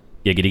 giggity.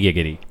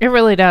 Giggity. It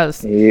really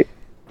does. Yeah.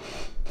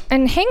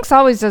 And Hanks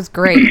always does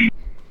great.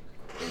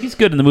 He's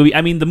good in the movie.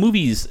 I mean, the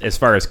movie's, as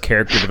far as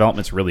character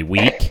development's really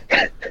weak.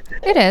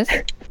 It is.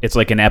 It's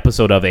like an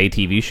episode of a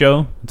TV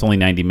show. It's only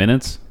 90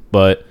 minutes.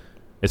 But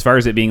as far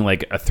as it being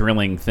like a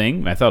thrilling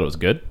thing, I thought it was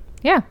good.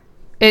 Yeah.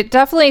 It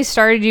definitely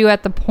started you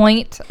at the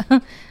point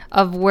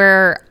of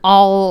where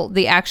all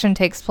the action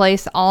takes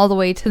place all the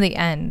way to the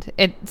end.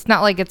 It's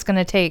not like it's going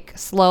to take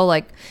slow,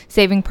 like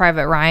Saving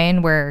Private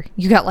Ryan, where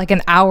you got like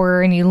an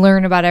hour and you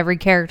learn about every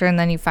character and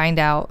then you find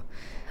out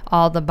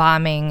all the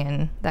bombing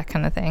and that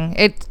kind of thing.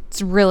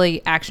 It's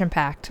really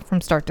action-packed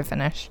from start to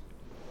finish.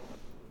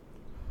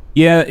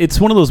 Yeah, it's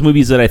one of those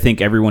movies that I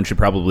think everyone should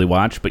probably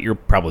watch, but you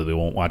probably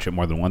won't watch it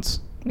more than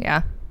once.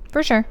 Yeah,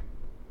 for sure.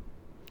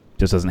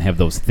 Just doesn't have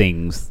those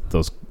things,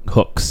 those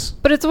hooks.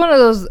 But it's one of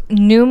those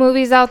new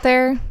movies out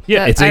there.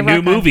 Yeah, that it's a I new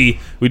recommend movie.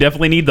 We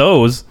definitely need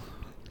those.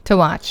 to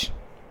watch.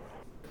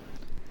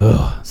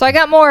 Ugh. So I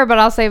got more, but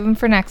I'll save them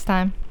for next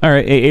time. All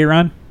right,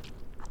 Aaron.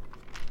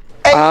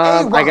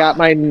 I got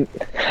my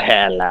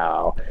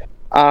hello.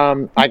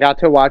 I got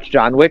to watch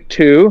John Wick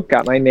 2.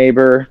 Got my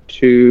neighbor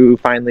to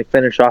finally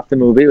finish off the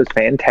movie. It was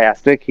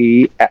fantastic.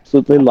 He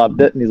absolutely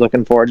loved it, and he's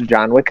looking forward to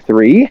John Wick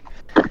 3.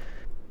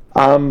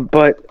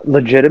 But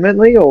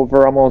legitimately,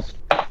 over almost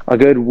a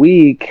good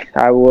week,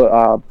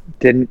 I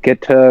didn't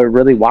get to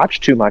really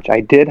watch too much. I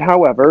did,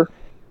 however,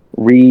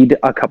 read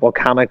a couple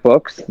comic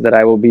books that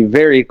I will be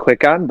very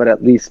quick on, but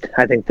at least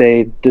I think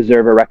they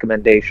deserve a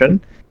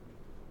recommendation.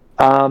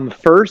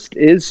 First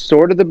is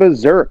Sword of the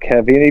Berserk.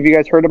 Have any of you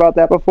guys heard about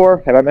that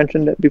before? Have I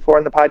mentioned it before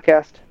in the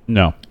podcast?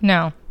 No.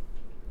 No.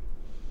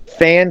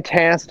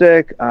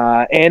 Fantastic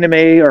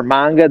anime or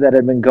manga that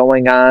had been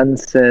going on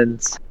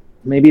since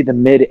maybe the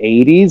mid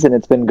 80s, and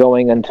it's been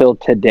going until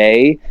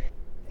today.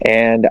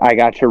 and I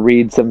got to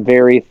read some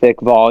very thick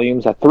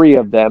volumes, 3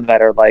 of them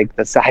that are like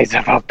the size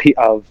of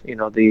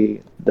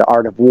the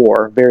Art of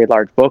War, very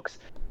large books.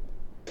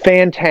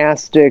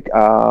 Fantastic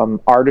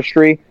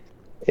artistry.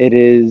 It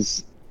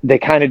is. They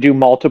kind of do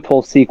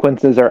multiple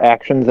sequences or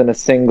actions in a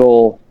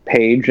single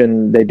page,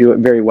 and they do it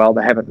very well.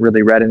 I haven't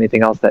really read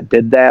anything else that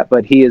did that,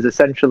 but he is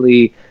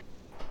essentially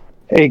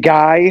a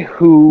guy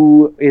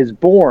who is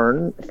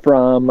born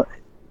from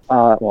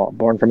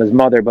his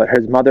mother, but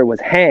his mother was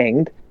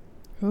hanged,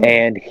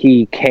 and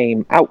he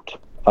came out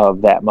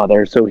of that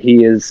mother, so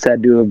he is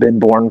said to have been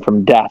born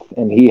from death.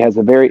 And he has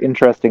a very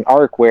interesting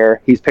arc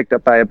where he's picked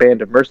up by a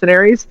band of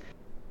mercenaries,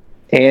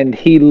 and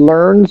he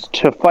learns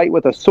to fight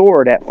with a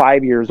sword at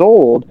 5 years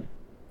old,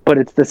 but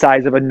it's the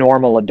size of a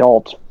normal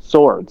adult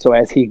sword. So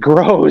as he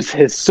grows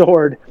his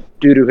sword,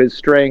 due to his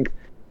strength,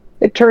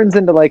 it turns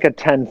into like a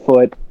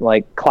 10-foot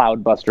like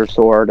cloudbuster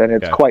sword, and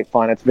it's quite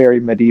fun. It's very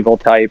medieval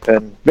type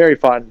and very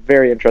fun,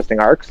 very interesting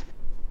arcs.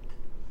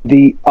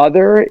 The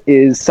other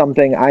is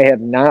something I have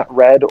not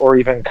read or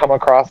even come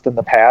across in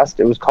the past.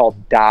 It was called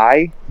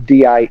Die,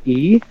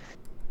 D-I-E,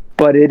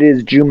 but it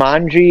is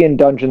Jumanji in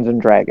Dungeons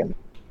and Dragons.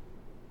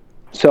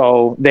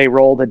 So they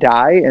roll the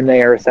die, and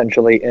they are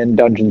essentially in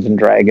Dungeons and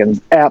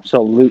Dragons.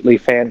 Absolutely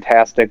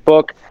fantastic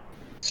book.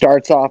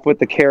 Starts off with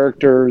the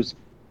characters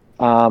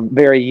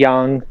very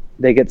young.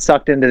 They get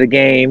sucked into the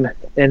game,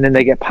 and then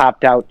they get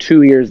popped out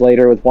 2 years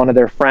later with one of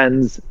their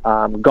friends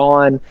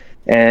gone,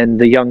 and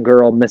the young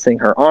girl missing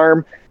her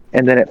arm.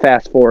 And then it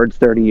fast forwards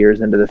 30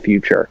 years into the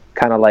future,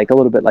 kind of like a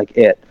little bit like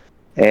It.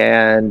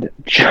 And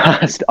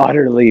just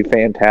utterly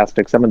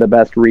fantastic. Some of the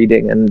best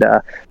reading and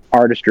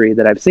artistry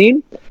that I've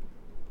seen.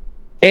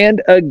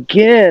 And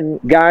again,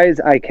 guys,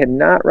 I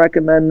cannot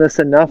recommend this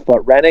enough,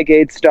 but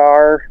Renegade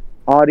Star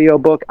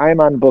audiobook,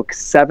 I'm on book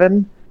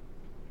 7.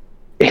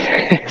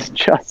 It's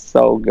just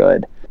so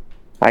good.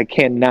 I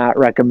cannot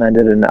recommend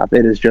it enough.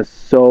 It is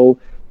just so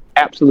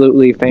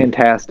absolutely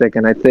fantastic.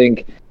 And I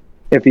think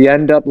if you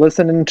end up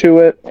listening to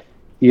it,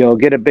 you'll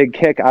get a big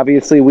kick.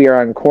 Obviously, we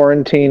are on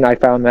quarantine. I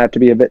found that to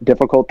be a bit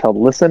difficult to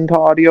listen to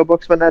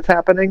audiobooks when that's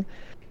happening.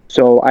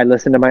 So I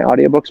listen to my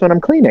audiobooks when I'm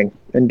cleaning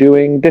and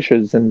doing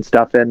dishes and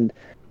stuff. And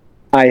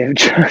I have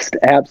just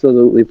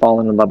absolutely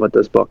fallen in love with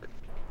this book.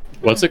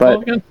 What's it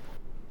called again?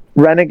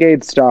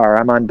 Renegade Star.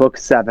 I'm on book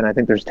 7. I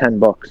think there's 10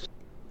 books.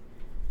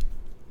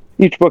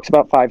 Each book's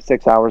about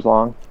 5-6 hours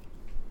long.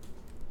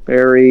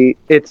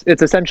 It's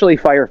essentially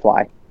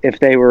Firefly, if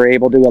they were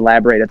able to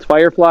elaborate. It's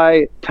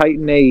Firefly,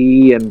 Titan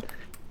AE, and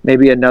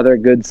maybe another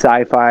good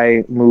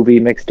sci-fi movie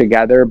mixed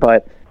together,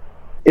 but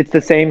it's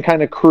the same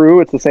kind of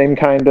crew. It's the same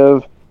kind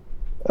of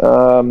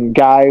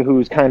guy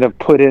who's kind of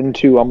put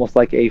into almost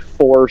like a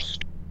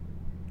forced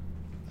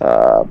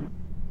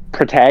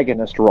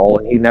protagonist role,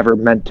 and he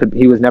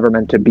was never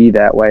meant to be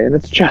that way. And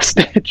it's just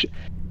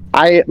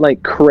I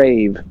like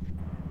crave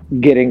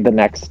getting the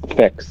next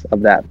fix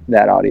of that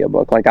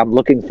audiobook. Like, I'm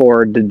looking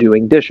forward to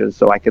doing dishes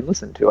so I can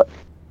listen to it.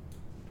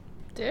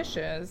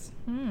 Dishes?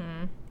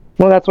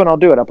 Well, that's when I'll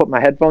do it. I'll put my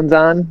headphones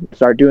on,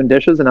 start doing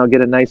dishes, and I'll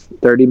get a nice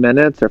 30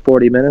 minutes or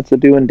 40 minutes of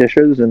doing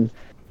dishes and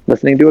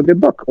listening to a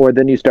good book. Or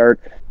then you start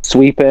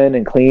sweeping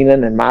and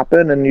cleaning and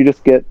mopping, and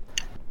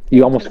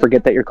you almost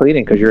forget that you're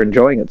cleaning because you're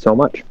enjoying it so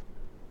much.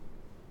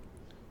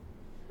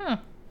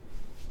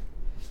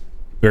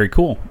 Very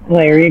cool.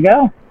 Well, there you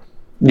go.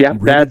 Yeah,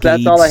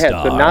 that's all I had.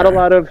 So not a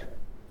lot of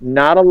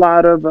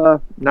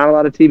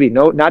TV.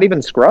 No, not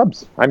even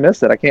Scrubs. I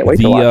missed it. I can't wait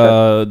to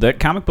watch it. That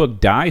comic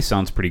book Die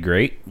sounds pretty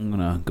great. I'm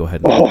gonna go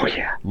ahead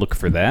and look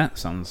for that.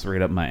 Sounds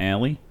right up my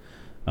alley.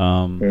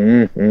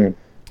 Okay.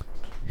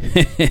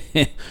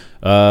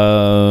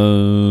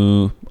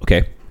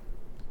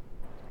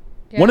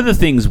 Yeah. One of the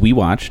things me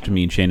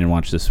and Shannon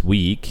watched this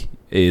week,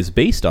 is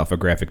based off a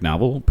graphic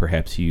novel.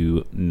 Perhaps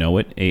you know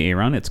it,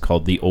 Aaron. It's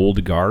called The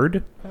Old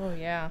Guard. Oh,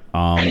 yeah.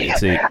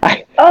 It's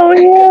Oh,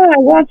 yeah, I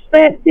watched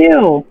that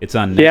too. It's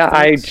on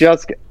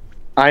Netflix.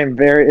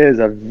 It is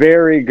a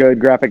very good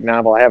graphic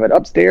novel. I have it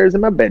upstairs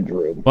in my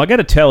bedroom. Well, I got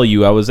to tell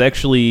you, I was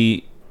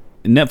actually...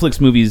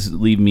 Netflix movies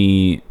leave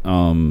me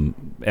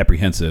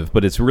apprehensive,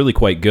 but it's really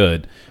quite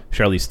good.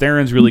 Charlize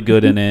Theron's really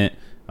good in it.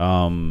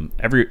 All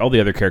the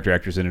other character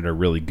actors in it are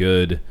really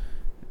good,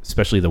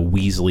 especially the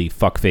Weasley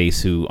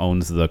fuckface who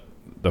owns the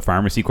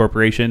pharmacy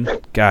corporation.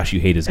 Gosh, you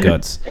hate his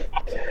guts.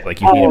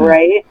 Like you hate him.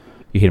 Right.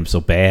 You hate him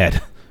so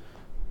bad.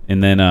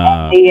 And then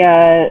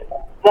the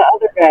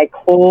other guy,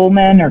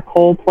 Coleman or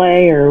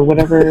Coldplay or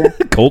whatever.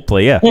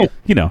 Coldplay, yeah.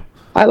 You know.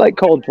 I like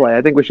Coldplay.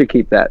 I think we should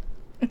keep that.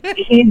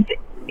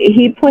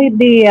 He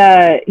played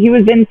he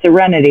was in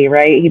Serenity,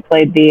 right? He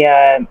played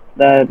the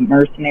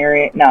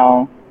mercenary.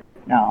 No.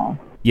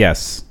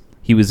 Yes,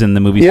 he was in the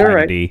movie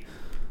Serenity. Right.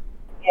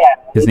 Yeah,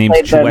 his name's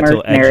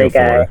Chiwetel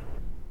Ejiofor.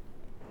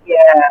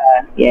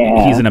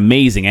 Yeah. He's an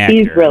amazing actor.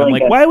 He's really I'm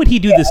like, good. why would he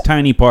do this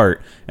tiny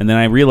part? And then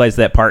I realized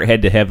that part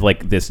had to have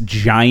like this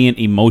giant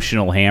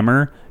emotional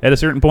hammer at a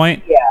certain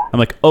point. Yeah. I'm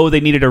like, oh, they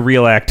needed a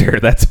real actor.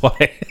 That's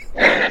why.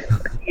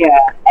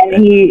 Yeah,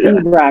 and he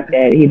rocked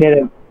it. He did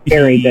a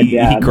Very good He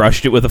job.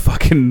 crushed it with a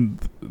fucking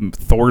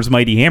Thor's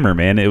mighty hammer,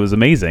 man. It was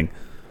amazing.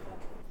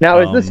 Now,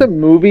 is this a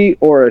movie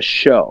or a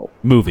show?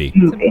 Movie.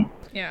 Movie.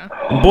 Yeah.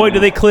 And boy, do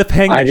they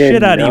cliffhang I the shit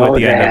didn't out of you at know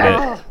the end that.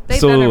 of Oh, it. they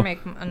So- better make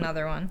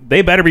another one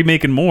They better be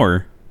making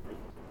more.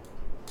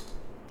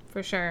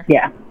 for sure.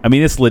 Yeah. I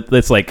mean, it's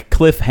like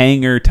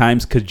cliffhanger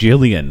times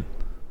cajillion.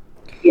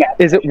 Yeah.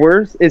 Is it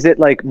worse? Is it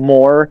like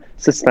more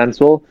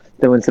suspenseful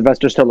than when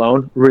Sylvester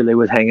Stallone really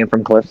was hanging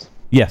from cliffs?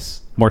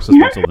 Yes, more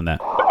suspenseful than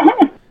that.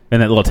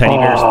 And that little teddy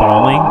bear's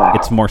falling.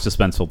 It's more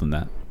suspenseful than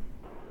that.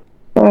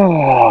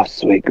 Oh,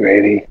 sweet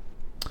gravy.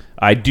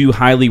 I do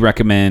highly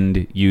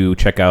recommend you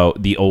check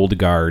out The Old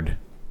Guard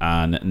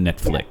on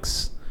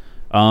Netflix.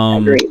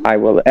 Agreed. I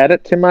will add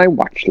it to my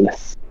watch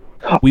list.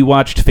 We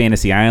watched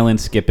Fantasy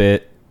Island. Skip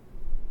it.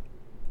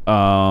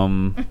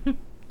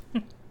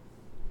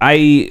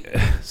 I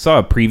saw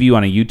a preview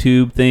on a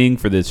YouTube thing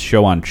for this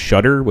show on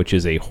Shudder, which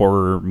is a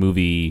horror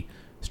movie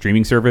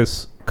streaming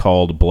service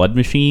called Blood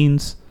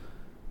Machines.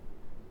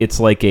 It's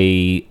like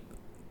a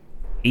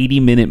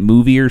 80-minute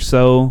movie or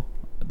so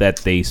that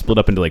they split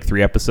up into like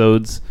 3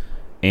 episodes,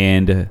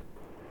 and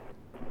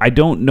I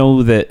don't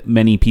know that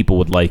many people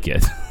would like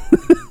it.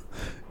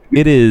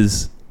 It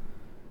is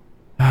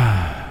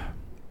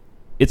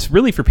it's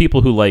really for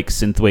people who like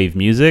synthwave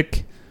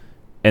music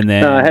and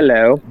then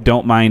Hello.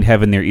 don't mind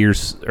having their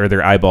ears or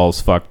their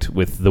eyeballs fucked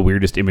with the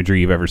weirdest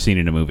imagery you've ever seen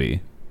in a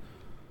movie.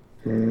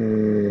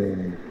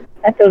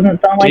 That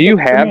doesn't sound like Do you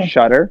it for have me.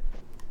 Shudder?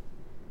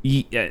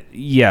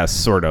 Yes,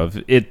 sort of.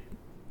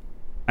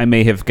 I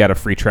may have got a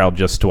free trial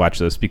just to watch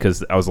this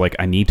because I was like,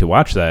 I need to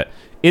watch that.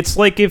 It's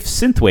like if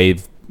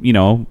synthwave,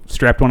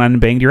 strapped one on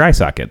and banged your eye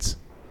sockets.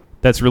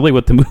 That's really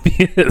what the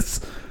movie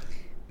is.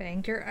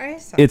 Banged your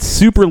eyes out. It's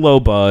super low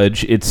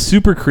budge. It's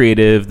super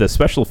creative. The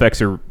special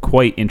effects are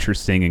quite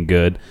interesting and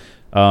good.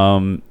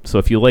 So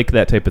if you like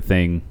that type of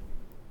thing,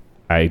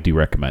 I do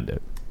recommend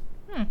it.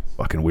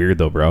 Fucking weird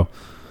though, bro.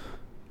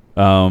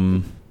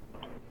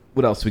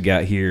 What else we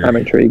got here? I'm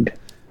intrigued.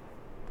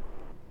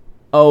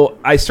 Oh,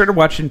 I started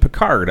watching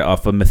Picard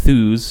off of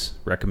Methu's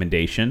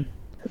recommendation.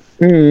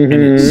 Mm-hmm. And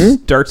it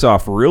starts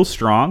off real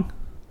strong.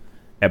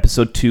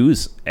 Episode 2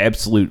 is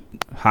absolute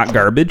hot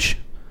garbage.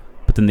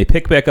 But then they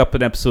pick back up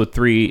in episode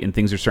 3 and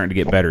things are starting to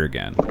get better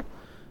again.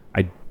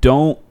 I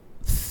don't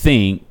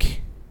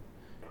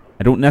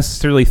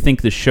necessarily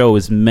think the show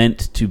is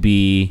meant to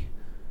be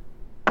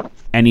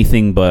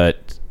anything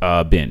but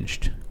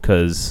binged.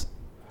 Because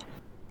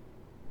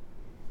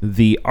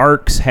the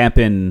arcs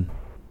happen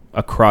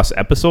across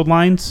episode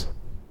lines.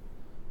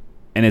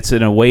 And it's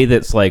in a way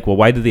that's like, well,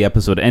 why did the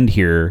episode end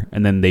here?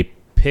 And then they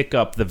pick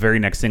up the very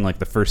next thing like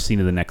the first scene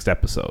of the next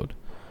episode.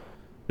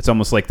 It's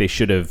almost like they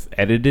should have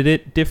edited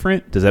it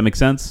different. Does that make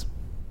sense?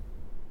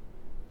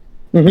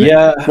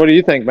 Yeah, What do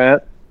you think,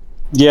 Matt?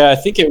 I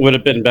think it would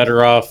have been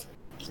better off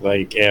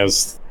like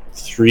as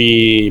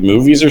 3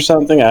 movies or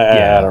something.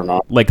 I don't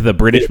know. Like the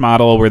British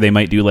model where they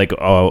might do like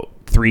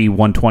 3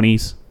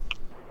 120s.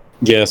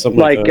 Yeah, something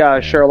like, Like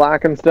that.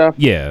 Sherlock and stuff?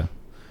 Yeah.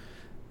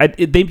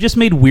 They've just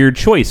made weird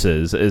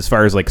choices as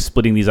far as like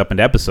splitting these up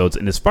into episodes.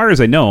 And as far as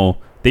I know,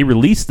 they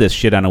release this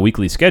shit on a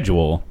weekly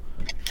schedule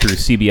through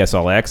CBS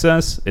All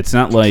Access. It's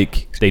not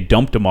like they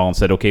dumped them all and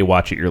said, okay,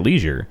 watch at your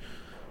leisure.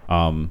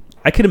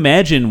 I can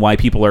imagine why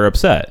people are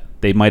upset.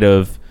 They might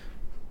have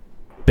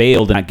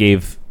bailed and not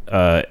gave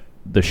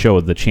the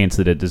show the chance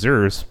that it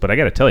deserves. But I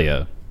got to tell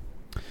you,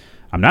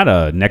 I'm not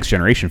a Next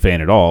Generation fan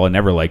at all. I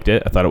never liked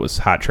it. I thought it was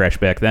hot trash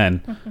back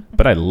then.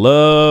 But I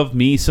love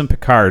me some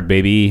Picard,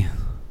 baby.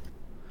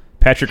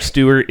 Patrick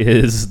Stewart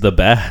is the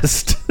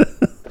best.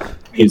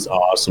 He's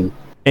awesome.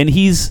 And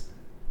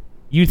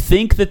you'd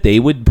think that they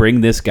would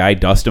bring this guy,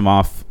 dust him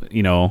off,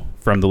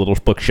 from the little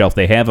bookshelf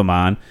they have him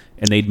on,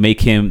 and they'd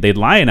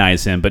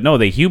lionize him. But no,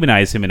 they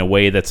humanize him in a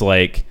way that's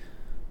like,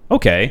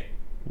 okay,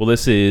 well,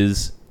 this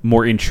is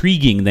more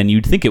intriguing than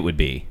you'd think it would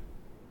be.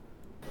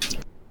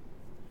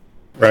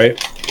 Right?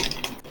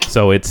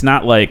 So it's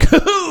not like,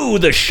 hoo,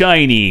 the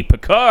shiny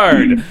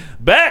Picard,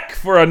 back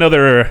for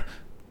another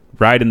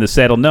ride in the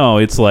saddle. No,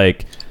 it's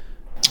like,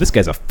 this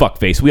guy's a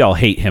fuckface. We all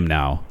hate him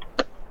now.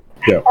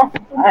 Yeah.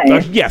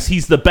 Nice. Yes,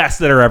 he's the best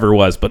that there ever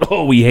was, but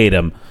we hate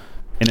him.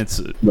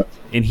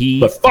 And he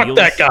But fuck feels-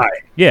 that guy.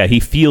 Yeah, he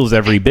feels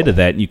every bit of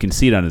that, and you can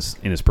see it in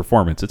his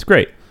performance. It's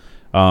great.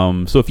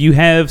 So if you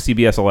have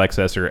CBS All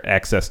Access or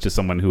access to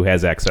someone who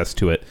has access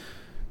to it,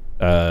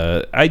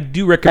 I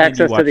do recommend Access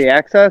you to watch the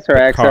access or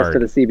access Picard. to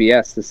the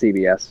CBS to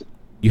CBS?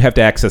 You have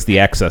to access the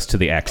access to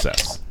the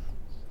access.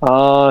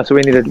 So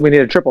we need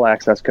a triple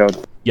access code.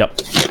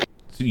 Yep. So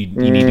you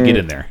need to get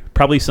in there.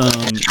 Probably some,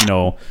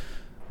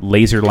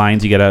 laser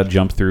lines you gotta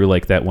jump through,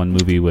 like that one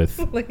movie with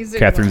Laser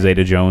Catherine line.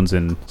 Zeta-Jones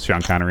and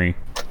Sean Connery.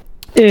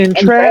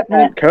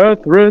 Entrapment,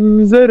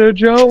 Catherine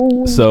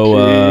Zeta-Jones.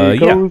 So, She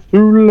yeah. goes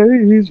through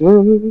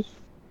lasers.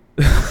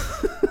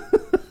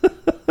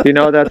 Do you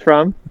know what that's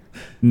from?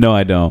 No,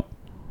 I don't.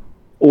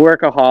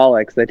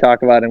 Workaholics. They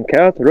talk about him.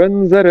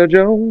 Catherine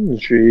Zeta-Jones.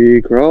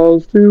 She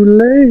crawls through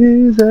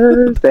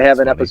lasers. They have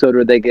an funny. episode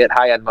where they get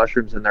high on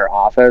mushrooms in their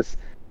office,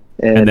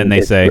 And then they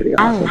it's say, pretty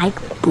awesome. I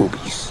like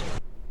boobies.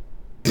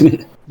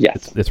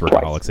 Yes, it's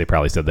Workaholics. They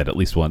probably said that at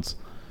least once.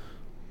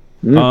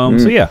 Mm-hmm.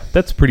 So yeah,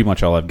 that's pretty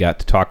much all I've got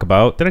to talk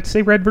about. Did I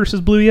say Red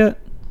versus Blue yet?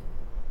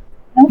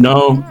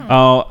 No.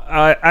 Oh,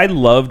 I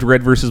loved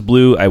Red versus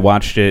Blue. I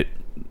watched it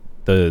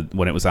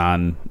when it was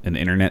on an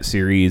internet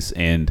series,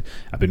 and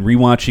I've been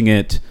rewatching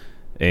it,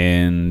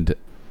 and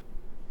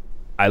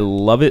I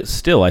love it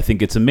still. I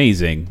think it's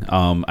amazing.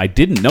 I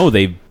didn't know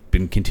they've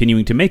been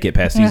continuing to make it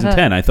past season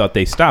 10. I thought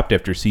they stopped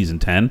after season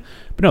 10,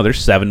 but no,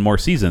 there's 7 more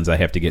seasons I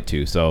have to get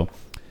to. So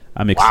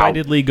I'm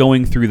excitedly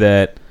going through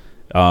that.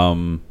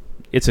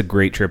 It's a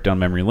great trip down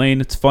memory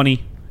lane. It's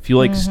funny. If you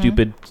like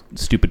stupid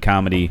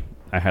comedy,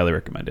 I highly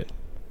recommend it.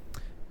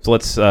 So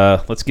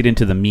let's get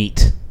into the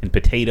meat and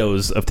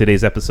potatoes of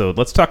today's episode.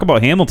 Let's talk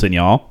about Hamilton,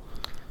 y'all.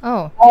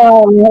 Oh,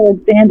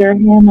 Alexander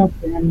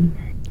Hamilton.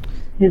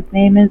 His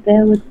name is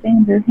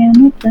Alexander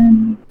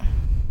Hamilton.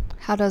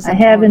 how does I it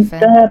haven't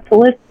stopped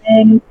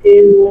listening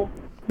to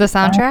the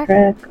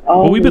soundtrack?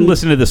 Well, we've been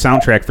listening to the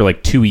soundtrack for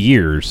like 2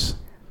 years.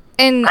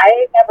 And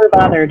I never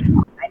bothered.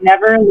 I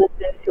never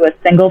listened to a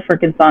single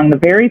freaking song. The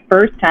very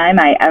first time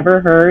I ever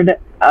heard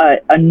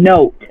a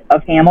note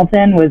of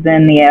Hamilton was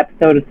in the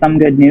episode of Some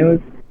Good News,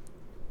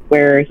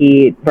 where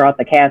he brought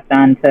the cast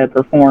on to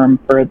perform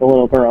for the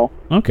little girl.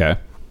 Okay.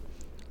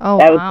 oh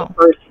That was wow, the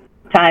first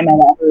time I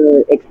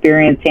ever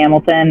experienced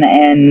Hamilton,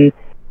 and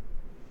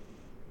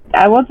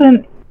I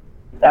wasn't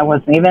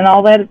even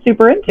all that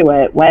super into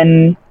it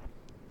when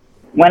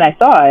I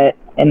saw it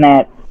in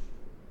that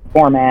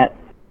format.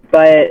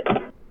 But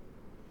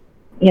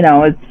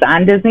it's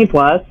on Disney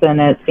Plus,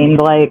 and it seemed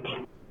like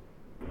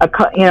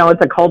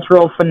it's a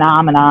cultural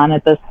phenomenon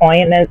at this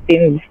point, and it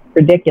seems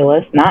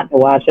ridiculous not to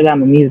watch it.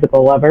 I'm a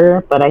musical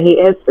lover, but I hate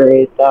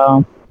history,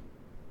 so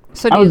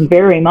I was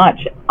very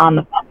much on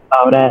the fence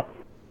about it.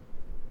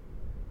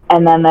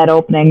 And then that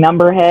opening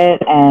number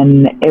hit,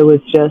 and it was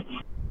just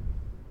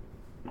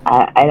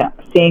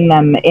seeing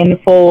them in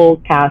full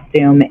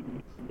costume.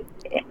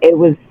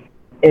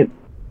 It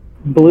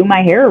blew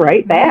my hair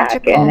right back,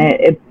 Magical.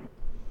 and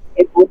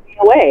it blew me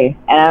away.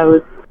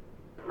 And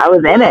I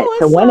was in it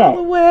to win it.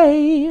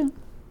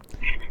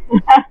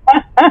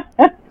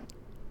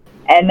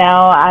 And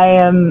now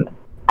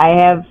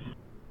I've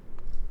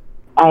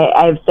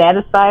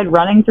satisfied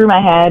running through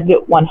my head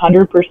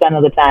 100%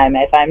 of the time.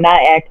 If I'm not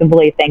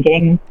actively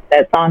thinking,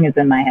 that song is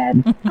in my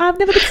head. I've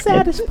never been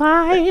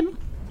satisfied.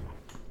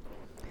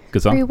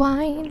 Good song.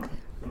 rewind.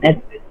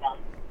 It's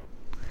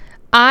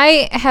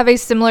I have a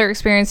similar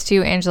experience to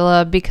you,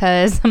 Angela,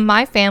 because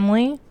my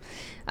family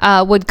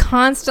would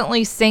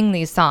constantly sing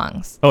these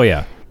songs Oh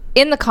yeah.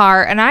 in the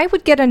car, and I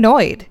would get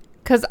annoyed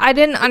because I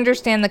didn't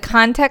understand the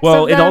context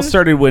Well, of it them. all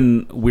started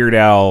when Weird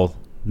Al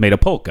made a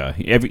polka.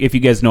 If you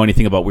guys know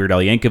anything about Weird Al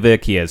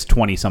Yankovic, he has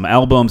 20-some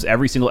albums.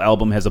 Every single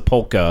album has a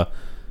polka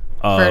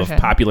of Version.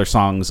 popular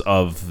songs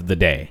of the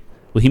day.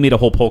 Well, he made a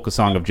whole polka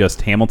song of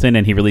just Hamilton,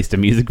 and he released a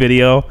music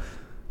video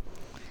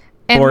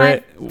and for my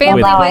it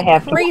family Now I went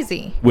have to-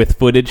 crazy. with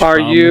footage. Are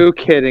from you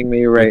kidding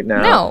me right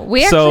now? No,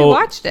 we So- actually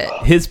watched it.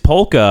 His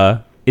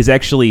polka is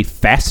actually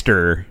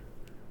faster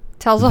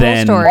Tells the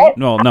than... whole story.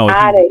 No,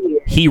 outta here.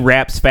 he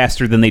raps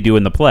faster than they do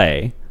in the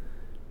play.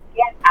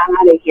 Get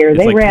out of here. It's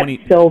They like rap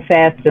 20 so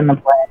fast in the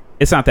play.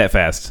 It's not that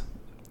fast.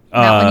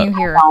 Not when you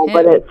hear No,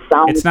 but him. it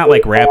sounds It's not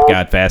like Rap fast.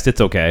 God fast.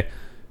 It's okay.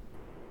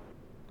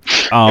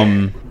 I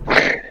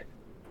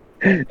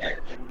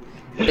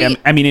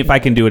mean, if I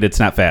can do it, it's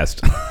not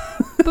fast.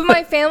 But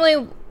my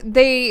family,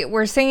 they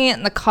were singing it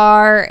in the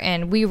car,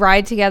 and we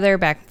ride together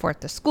back and forth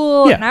to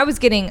school, Yeah. and I was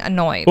getting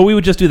annoyed. Well, we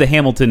would just do the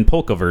Hamilton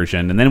polka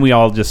version, and then we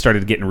all just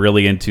started getting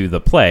really into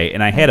the play.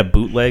 And I had a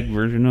bootleg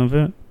version of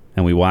it,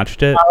 and we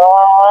watched it.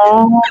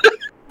 Oh,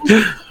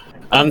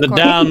 On the course.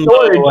 down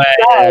George low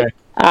said-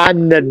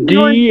 On the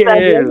George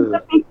said in DL.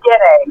 the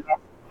beginning,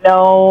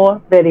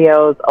 no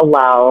videos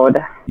allowed.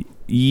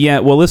 Yeah,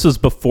 well, this was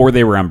before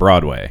they were on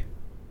Broadway.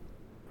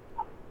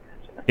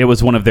 It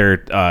was one of their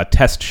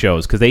test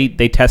shows, because they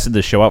tested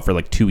the show out for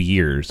like 2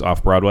 years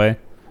off Broadway.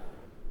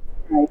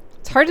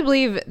 It's hard to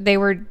believe they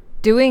were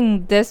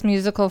doing this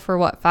musical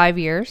for, 5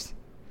 years?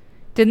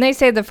 Didn't they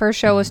say the first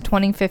show was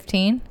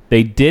 2015?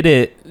 They did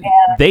it.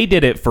 They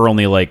did it for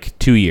only like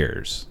 2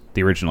 years.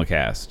 The original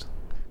cast.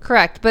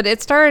 Correct, but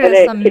it started But as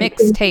it some continued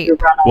to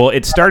mixtape. run on. Well,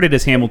 it started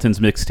as Hamilton's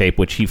mixtape,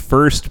 which he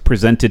first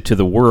presented to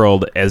the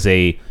world as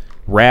a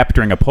rap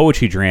during a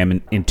poetry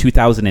jam in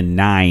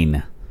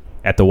 2009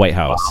 at the White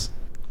House.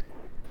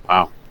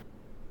 Wow.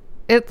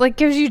 It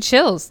gives you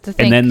chills to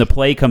think. And then the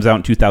play comes out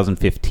in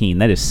 2015.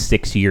 That is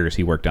 6 years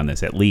he worked on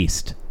this, at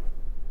least.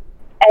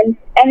 And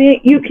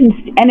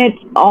it's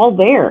all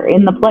there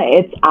in the play.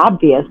 It's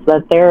obvious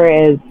that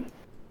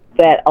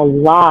a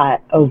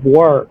lot of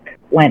work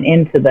went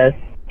into this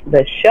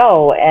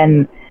show,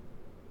 and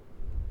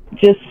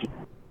just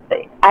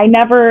I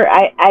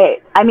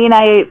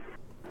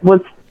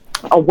was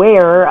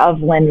aware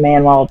of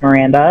Lin-Manuel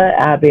Miranda,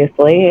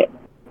 obviously,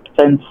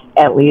 since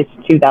at least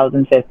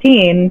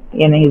 2015.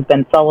 He's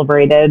been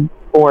celebrated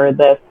for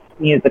this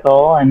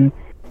musical, and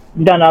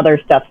done other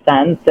stuff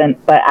since,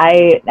 but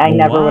I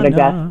never would have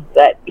guessed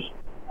that.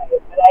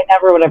 I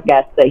never would have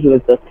guessed that he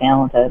was this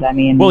talented. I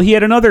mean, well, he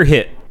had another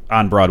hit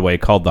on Broadway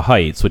called The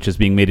Heights, which is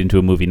being made into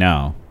a movie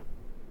now.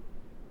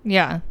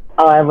 Yeah.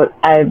 Oh,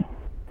 I'm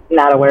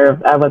not aware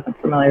of. I wasn't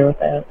familiar with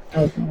that.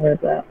 I wasn't aware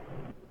of that.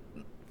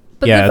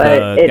 But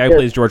the guy who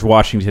plays George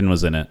Washington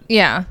was in it.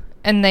 Yeah,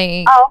 and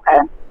they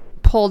okay.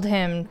 pulled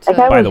him to...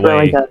 By the way,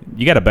 really good.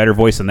 You got a better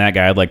voice than that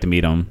guy. I'd like to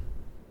meet him.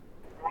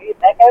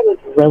 That guy was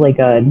really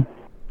good.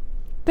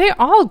 They're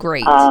all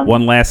great.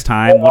 One Last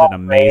Time. What an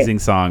amazing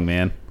song,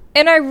 man.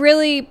 And I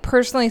really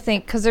personally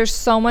think, because there's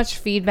so much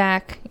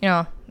feedback,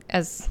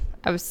 as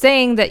I was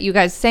saying, that you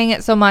guys sang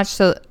it so much,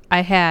 so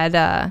I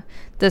had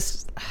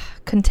this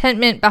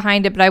contentment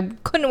behind it, but I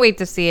couldn't wait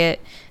to see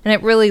it, and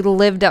it really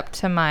lived up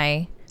to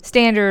my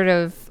standard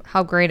of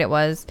how great it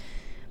was.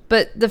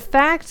 But the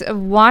fact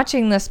of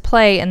watching this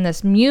play and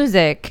this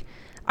music,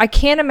 I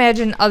can't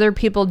imagine other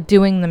people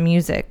doing the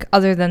music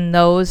other than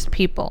those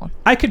people.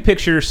 I could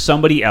picture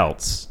somebody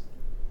else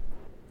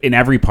in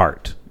every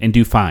part and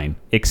do fine,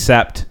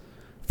 except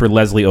for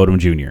Leslie Odom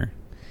Jr.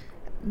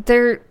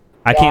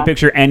 I can't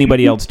picture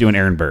anybody else doing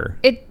Aaron Burr.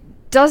 It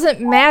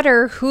doesn't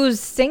matter who's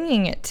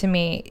singing it to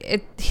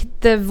me.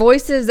 The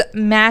voices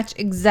match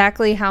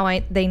exactly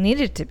how they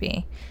needed to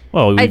be.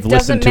 Well, we've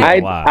listened to it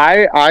a lot.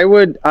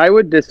 I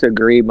would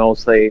disagree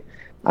mostly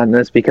on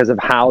this because of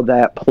how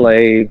that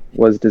play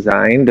was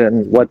designed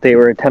and what they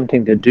were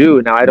attempting to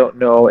do. Now, I don't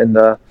know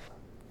I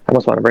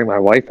almost want to bring my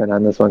wife in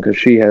on this one because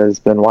she has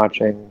been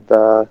watching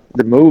the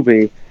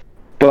movie.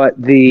 But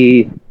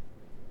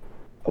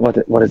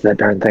what is that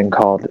darn thing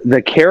called?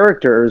 The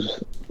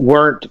characters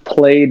weren't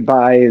played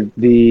by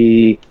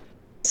the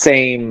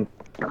same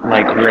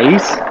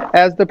race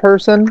as the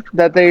person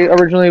that they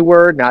originally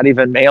were, not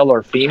even male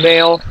or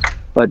female,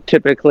 but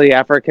typically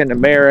African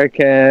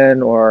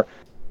American or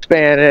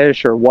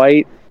Spanish or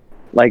white.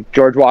 Like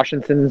George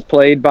Washington's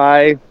played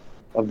by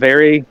a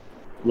very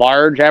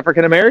large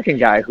African American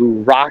guy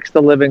who rocks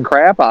the living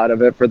crap out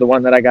of it for the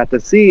one that I got to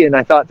see, and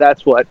I thought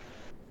that's what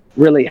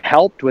really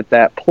helped with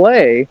that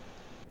play.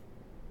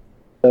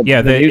 The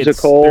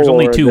musical. There's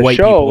only two white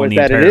people in the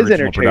entire original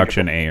interchangeable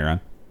production, Aaron.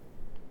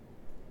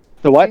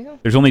 The what?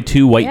 There's only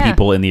two white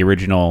people in the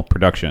original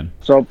production.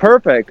 So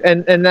perfect.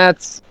 And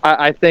that's,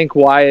 I think,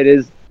 why it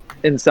is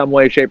in some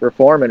way, shape, or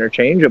form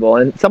interchangeable.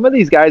 And some of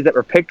these guys that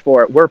were picked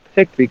for it were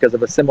picked because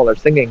of a similar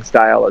singing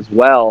style as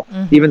well,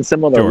 even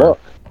similar look.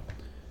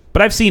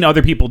 But I've seen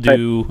other people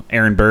do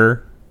Aaron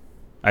Burr.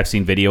 I've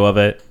seen video of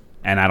it.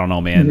 And I don't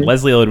know, man.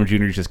 Leslie Odom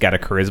Jr.'s just got a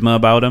charisma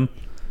about him.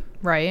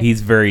 Right.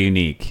 He's very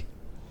unique.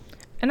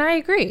 And I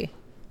agree.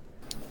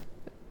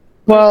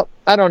 Well,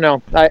 I don't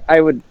know. I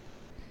would...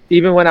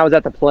 Even when I was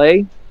at the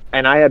play,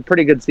 and I had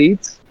pretty good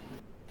seats,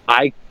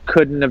 I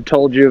couldn't have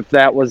told you if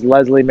that was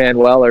Leslie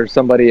Manuel or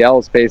somebody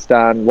else based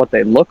on what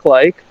they look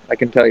like. I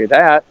can tell you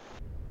that.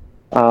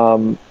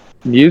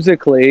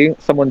 Musically,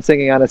 someone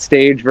singing on a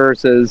stage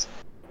versus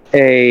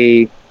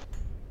a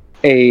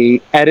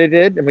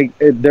edited. I mean,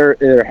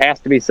 there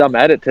has to be some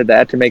edit to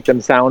that to make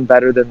them sound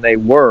better than they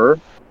were,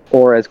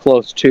 or as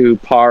close to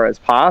par as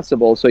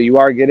possible. So you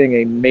are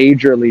getting a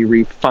majorly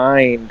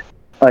refined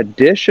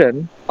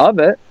edition of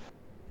it.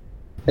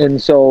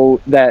 And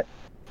so that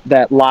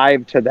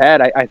live to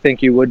that, I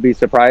think you would be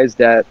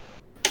surprised at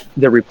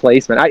the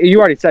replacement. You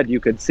already said you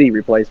could see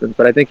replacements,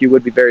 but I think you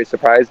would be very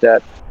surprised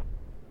at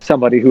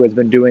somebody who has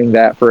been doing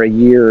that for a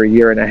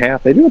year and a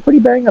half. They do a pretty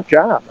bang up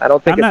job. I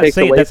don't think it takes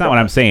away. That's not what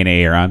I'm saying,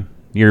 Aaron.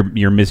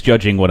 You're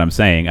misjudging what I'm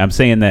saying. I'm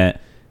saying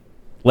that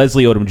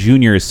Leslie Odom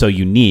Jr. is so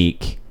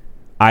unique.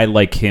 I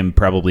like him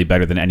probably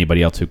better than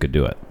anybody else who could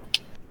do it.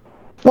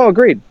 Oh,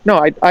 agreed.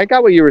 No, I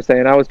got what you were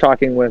saying. I was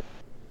talking with,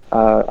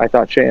 I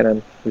thought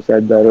Shannon, who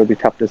said that it would be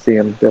tough to see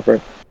him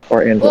different.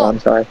 Or Angela, I'm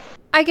sorry.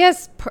 I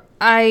guess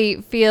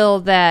I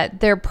feel that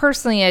they're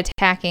personally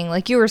attacking,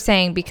 like you were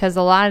saying, because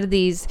a lot of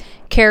these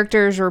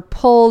characters were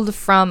pulled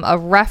from a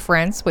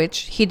reference, which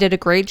he did a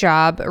great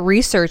job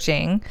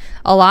researching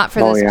a lot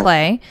for this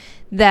play,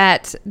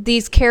 that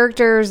these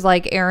characters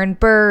like Aaron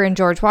Burr and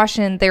George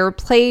Washington, they were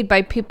played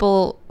by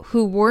people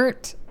who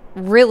weren't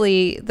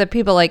really the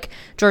people. Like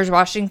George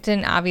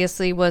Washington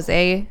obviously was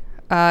a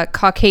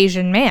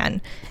Caucasian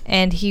man,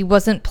 and he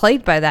wasn't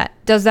played by that.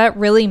 Does that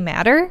really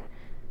matter?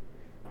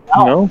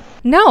 No.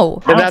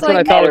 And that's what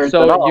I thought was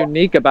so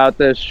unique about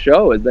this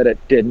show, is that it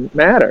didn't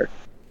matter.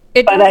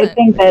 I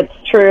think that's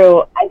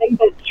true. I think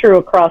that's true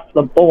across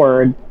the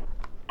board.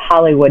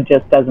 Hollywood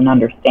just doesn't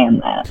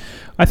understand that.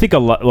 I think the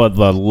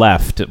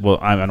left, well,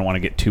 I don't want to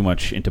get too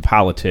much into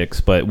politics,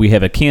 but we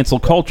have a cancel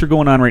culture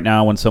going on right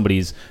now. When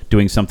somebody's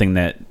doing something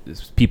that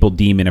people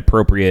deem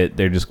inappropriate,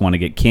 they just want to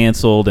get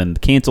canceled,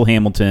 and cancel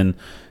Hamilton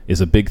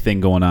is a big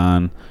thing going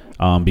on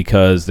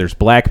because there's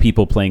black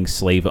people playing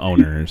slave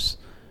owners.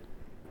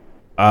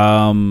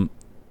 I mean,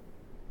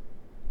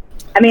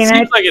 it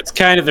seems like it's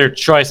kind of their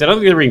choice. I don't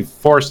think they're being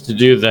forced to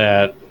do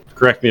that.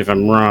 Correct me if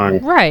I'm wrong.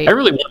 Right. I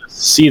really want to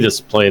see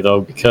this play, though,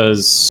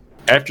 because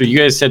after you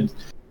guys said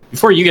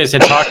before you guys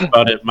had talked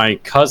about it, my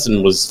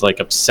cousin was like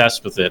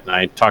obsessed with it, and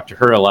I talked to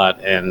her a lot,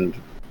 and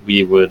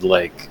we would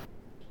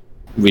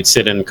we'd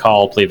sit and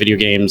call, play video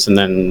games, and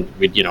then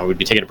we'd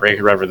be taking a break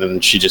or whatever, then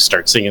she'd just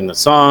start singing the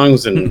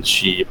songs, and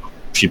she'd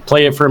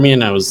play it for me,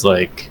 and I was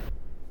like,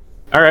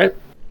 all right.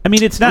 I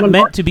mean, it's not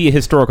meant to be a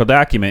historical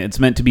document. It's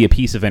meant to be a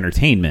piece of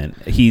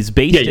entertainment. He's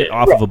based it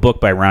off of a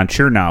book by Ron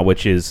Chernow,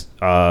 which is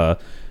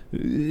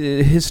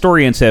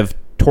historians have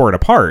tore it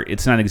apart.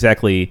 That's not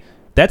exactly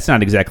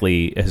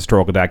a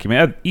historical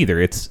document either.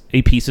 It's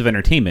a piece of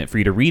entertainment for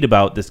you to read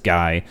about this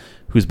guy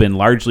who's been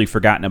largely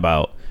forgotten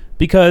about.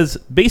 Because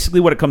basically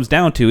what it comes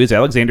down to is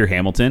Alexander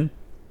Hamilton.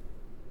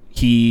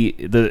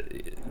 The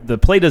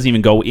play doesn't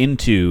even go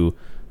into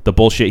the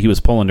bullshit he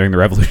was pulling during the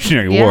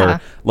Revolutionary War.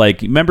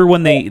 Like, remember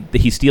when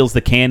he steals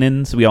the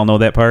cannons? We all know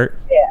that part.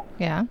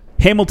 Yeah.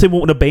 Hamilton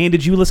won't abandon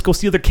you. Let's go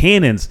steal the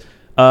cannons.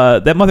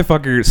 That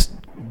motherfucker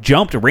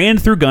jumped, ran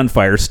through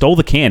gunfire, stole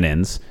the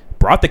cannons,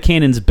 brought the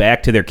cannons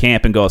back to their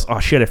camp, and goes, "Oh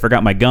shit, I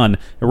forgot my gun."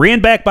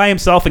 Ran back by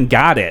himself and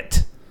got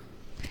it.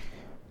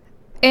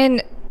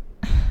 And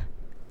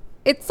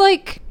it's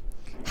like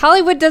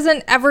Hollywood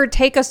doesn't ever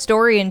take a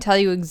story and tell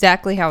you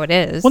exactly how it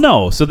is. Well,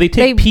 no. So they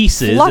take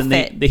pieces, and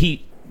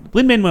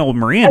Lin-Manuel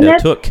Miranda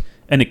took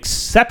an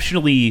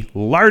exceptionally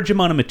large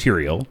amount of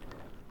material,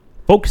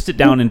 focused it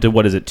down into,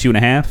 what is it,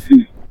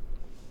 2.5?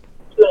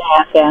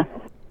 2.5, yeah.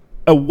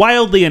 A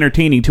wildly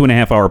entertaining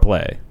 2.5-hour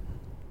play.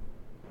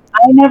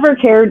 I never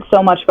cared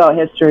so much about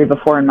history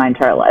before in my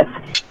entire life.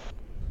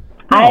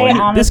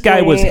 This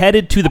guy was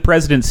headed to the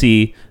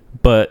presidency,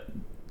 but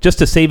just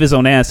to save his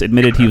own ass,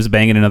 admitted he was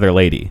banging another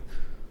lady.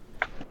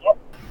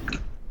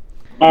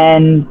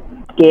 And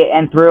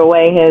threw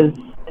away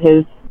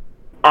his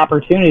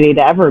opportunity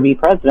to ever be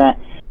president.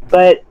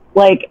 But,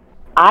 like,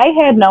 I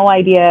had no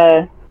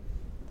idea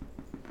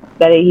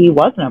that he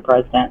wasn't a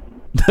president.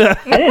 I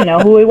didn't know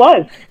who he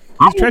was.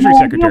 He's Treasury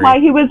Secretary. I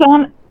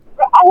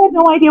had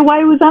no idea why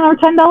he was on our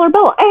 $10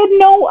 bill. I had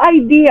no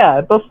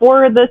idea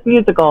before this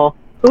musical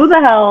who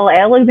the hell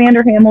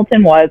Alexander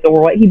Hamilton was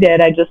or what he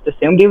did. I just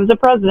assumed he was a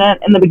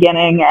president in the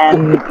beginning,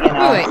 and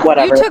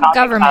whatever. You took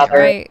government,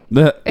 right?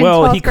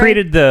 He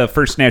created the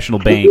First National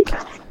Bank.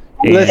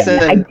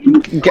 Listen,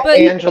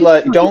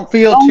 Angela, don't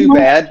feel too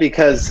bad,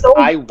 because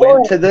I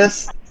went to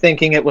this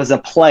thinking it was a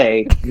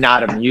play,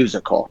 not a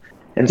musical.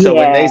 And so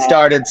when they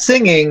started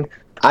singing,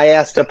 I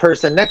asked a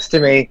person next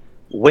to me,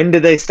 when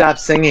did they stop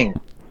singing?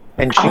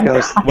 And she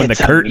goes, it's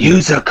a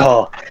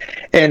musical.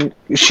 And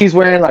she's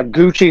wearing a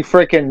Gucci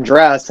freaking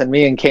dress, and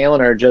me and Kalen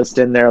are just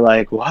in there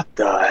like, what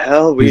the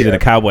hell? He's in a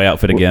cowboy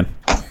outfit again.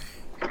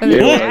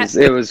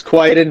 It was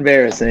quite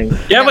embarrassing.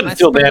 Yeah, I wouldn't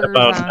feel bad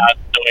about not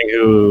knowing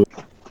who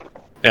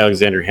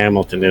Alexander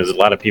Hamilton is. A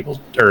lot of people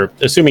are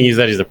assuming he's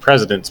the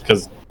president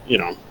because,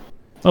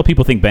 Well,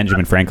 people think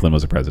Benjamin Franklin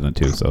was a president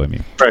too, so I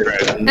mean.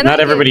 Right. And not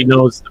everybody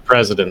knows the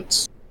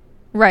presidents.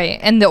 Right,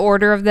 and the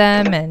order of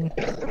them, and...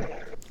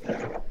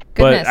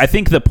 But I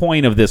think the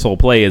point of this whole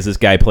play is this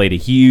guy had a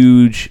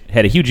huge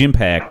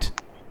impact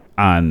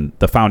on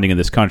the founding of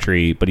this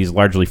country, but he's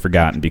largely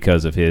forgotten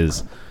because of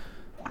his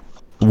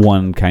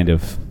one kind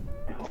of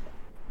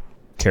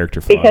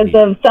character flaw. Because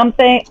of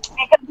something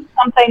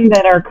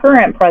that our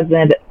current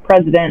president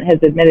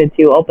has admitted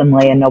to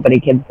openly, and nobody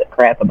gives a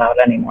crap about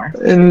anymore.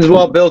 And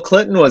Bill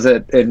Clinton was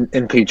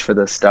impeached for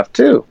this stuff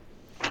too.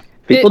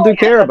 People do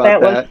care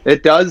about that.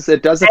 It does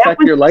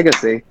affect your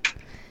legacy.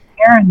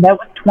 Aaron, that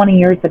was 20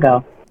 years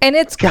ago. And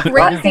it's crazy. A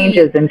lot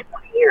changes in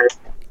 20 years.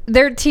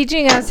 They're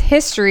teaching us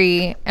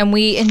history, and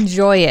we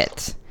enjoy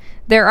it.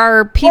 There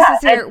are pieces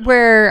here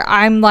where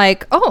I'm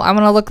like, oh, I'm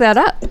going to look that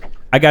up.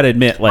 I got to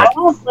admit, when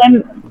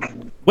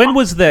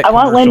was the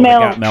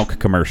Got Milk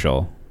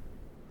commercial?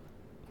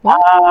 The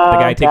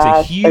guy takes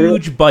a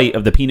huge bite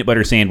of the peanut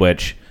butter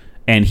sandwich,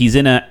 and he's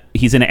in an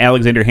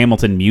Alexander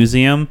Hamilton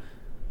museum.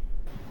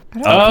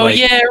 I remember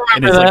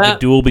and it's that. The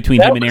duel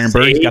between him and Aaron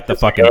Burr. He's got the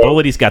fucking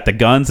bullet. He's got the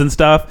guns and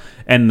stuff.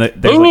 And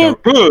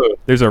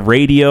there's a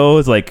radio.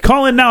 It's like,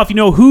 call in now if you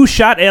know who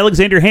shot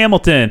Alexander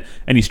Hamilton.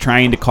 And he's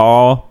trying to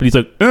call, but he's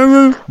like,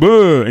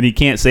 and he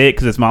can't say it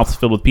because his mouth's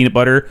filled with peanut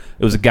butter.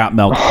 It was a Got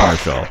Milk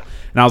commercial.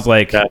 And I was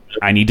like,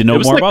 I need to know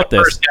more about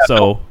this.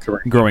 So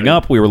growing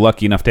up, we were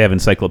lucky enough to have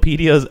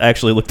encyclopedias. I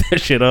actually looked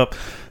that shit up,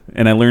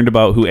 and I learned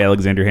about who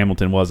Alexander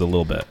Hamilton was a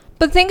little bit.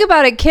 But think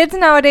about it. Kids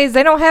nowadays,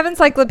 they don't have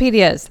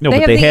encyclopedias. No,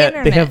 they but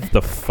have they have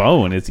the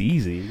phone. It's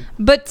easy.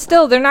 But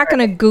still, they're not going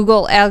to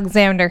Google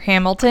Alexander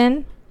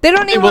Hamilton. They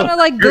don't even want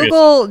to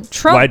Google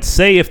Trump. Well, I'd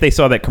say if they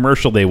saw that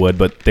commercial, they would,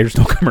 but there's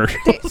no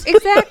commercials.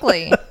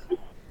 Exactly.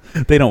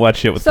 They don't watch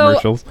shit with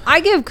commercials. I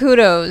give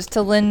kudos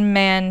to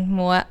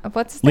Lin-Manuel.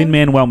 What's his name?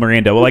 Lin-Manuel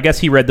Miranda. Well, I guess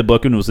he read the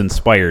book and was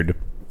inspired.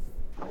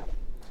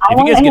 I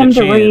want him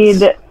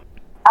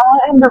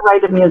to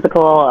write a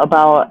musical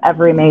about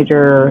every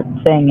major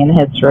thing in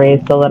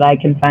history so that I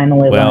can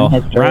finally learn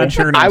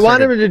history. I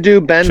want him to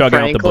do Ben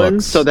Franklin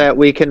so that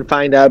we can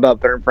find out about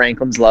Ben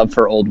Franklin's love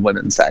for old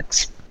women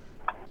sex.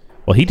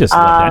 Well, he just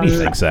loved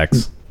anything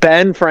sex.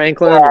 Ben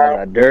Franklin was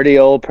a dirty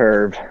old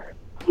perv.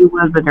 he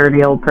was a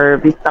dirty old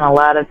perv. He spent a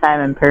lot of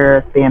time in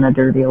Paris being a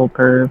dirty old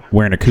perv.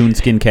 Wearing a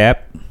coonskin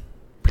cap,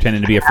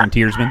 pretending to be a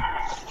frontiersman.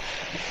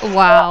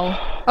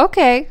 Wow.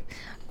 Okay.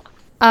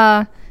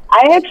 I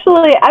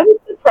was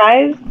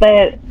surprised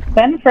that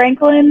Ben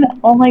Franklin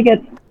only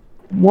gets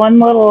one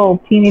little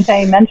teeny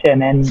tiny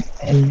mention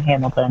in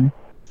Hamilton.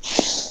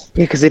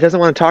 Yeah, because he doesn't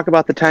want to talk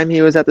about the time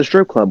he was at the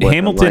strip club with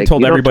Hamilton him. Like,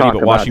 told you don't everybody talk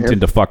but about Washington him.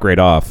 to fuck right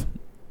off.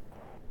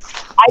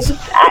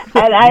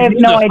 I have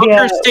no The idea.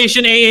 hooker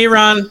station AA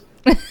Ron.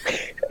 I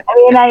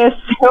mean, I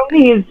assume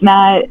he's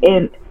not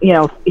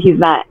he's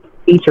not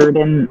featured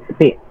in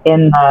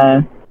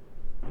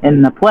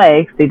the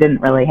play because he didn't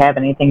really have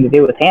anything to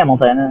do with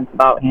Hamilton, and it's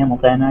about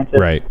Hamilton. I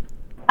don't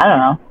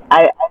know.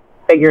 I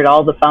figured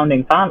all the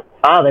founding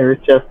fathers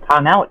just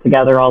hung out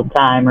together all the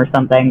time or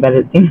something, but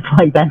it seems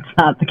like that's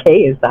not the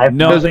case.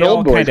 No, There's they an all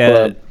old boys kind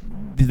of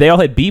they all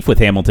had beef with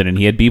Hamilton, and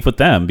he had beef with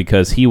them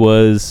because he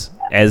was,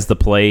 as the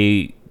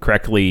play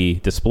correctly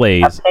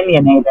displays,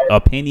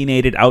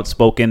 opinionated,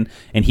 outspoken,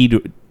 and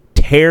he'd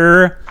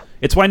tear.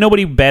 It's why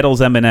nobody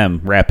battles Eminem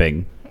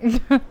rapping.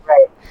 Right.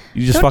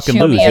 You just Don't fucking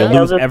chew lose. me You'll up.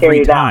 lose They'll just every tear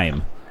you down.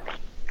 time.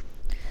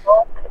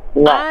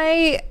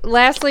 I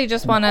lastly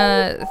just want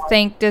to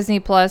thank Disney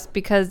Plus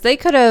because they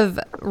could have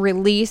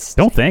released.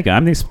 Don't think.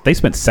 They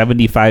spent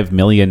 $75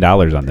 million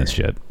on this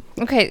shit.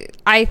 Okay,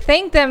 I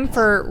thank them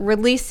for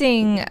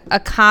releasing a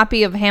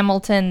copy of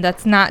Hamilton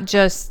that's not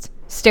just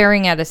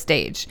staring at a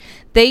stage.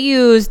 They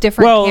use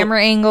different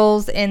camera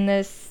angles in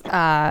this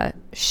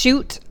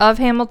shoot of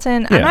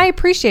Hamilton, and I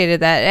appreciated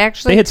that. It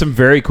actually They had some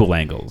very cool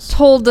angles.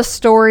 told the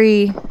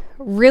story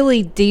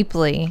really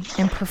deeply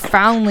and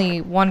profoundly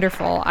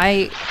wonderful.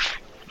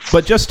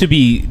 But just to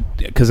be,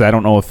 because I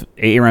don't know if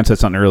Aaron said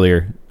something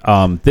earlier,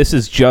 this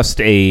is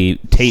just a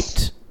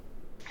taped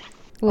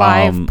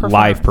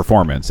live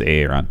performance,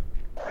 Aaron.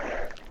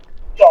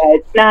 Yeah,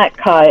 it's not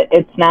cut.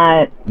 It's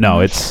not.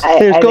 No, it's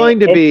There's going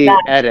to be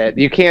not- edit.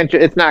 You can't.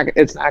 It's not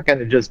going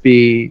to just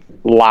be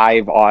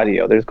live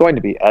audio. There's going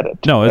to be edit.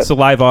 no, it's a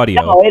live audio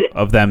No,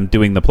 of them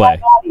doing the play.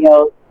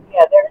 Audio.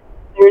 Yeah,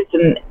 there's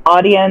an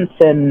audience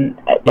and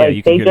Yeah,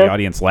 you can hear the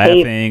audience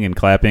laughing and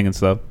clapping and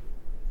stuff.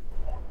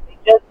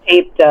 Just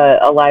taped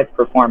a live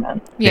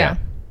performance. Yeah.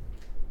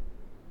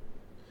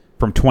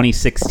 From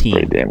 2016.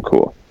 Pretty damn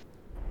cool.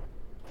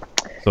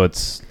 So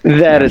it's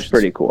That is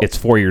pretty cool. It's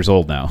 4 years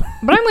old now.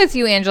 But I'm with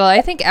you, Angela.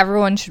 I think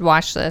everyone should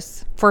watch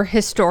this for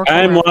historical.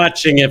 I'm reference.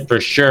 watching it for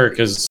sure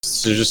because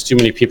there's just too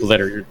many people that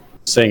are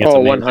saying it's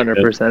Oh, amazing.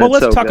 100%. Well,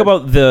 let's so talk good.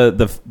 about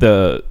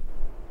the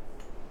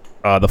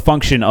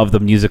function of the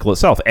musical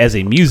itself. As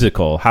a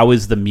musical, how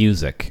is the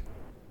music?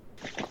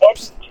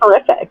 It's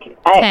terrific.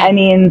 Okay. I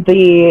mean,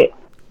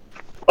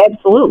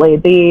 absolutely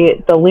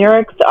the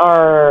lyrics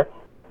are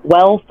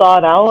well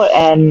thought out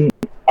and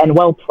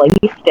well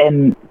placed,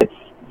 and it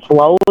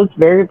flows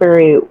very,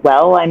 very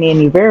well. I mean,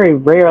 you very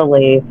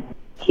rarely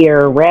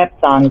hear rap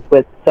songs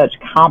with such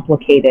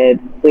complicated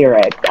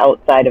lyrics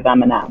outside of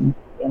Eminem.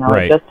 You know,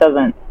 Right. It just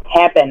doesn't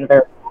happen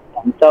very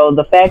often. So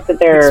the fact that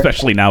they're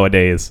Especially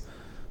nowadays.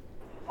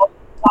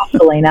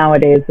 especially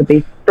nowadays with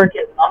these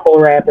freaking mumble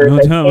rappers, I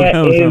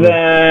can't even.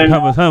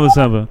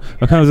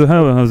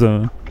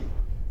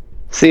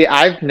 See,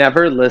 I've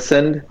never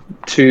listened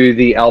to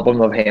the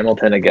album of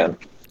Hamilton again.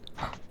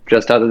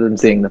 Just other than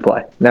seeing the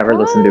play. Never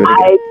listened to it again.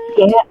 I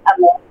can't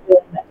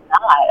imagine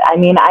not. I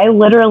mean, I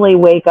literally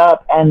wake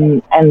up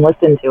and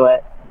listen to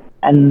it,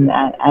 and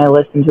I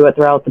listen to it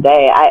throughout the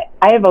day. I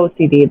have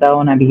OCD though,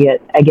 and I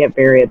get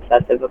very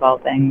obsessive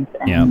about things,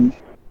 and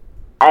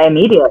I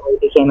immediately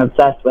became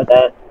obsessed with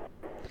it.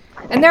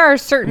 And there are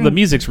certain The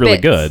music's really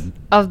bits good.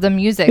 of the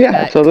music Yeah,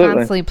 that absolutely.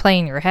 constantly play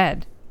in your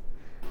head.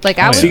 Like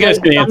Oh, I yeah. was So you guys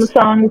like, can Some answer.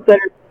 songs that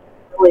are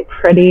really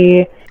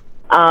pretty.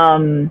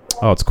 Oh,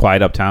 it's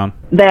Quiet Uptown.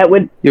 That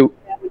would You,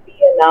 be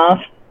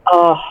enough.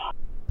 Oh,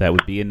 That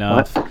would be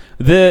enough.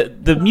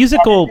 The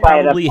musical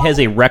probably has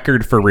a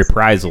record for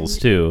reprisals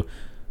too.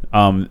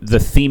 The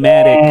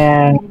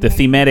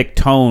thematic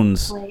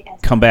tones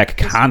come back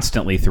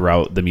constantly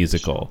throughout the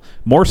musical,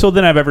 more so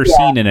than I've ever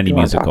seen in any you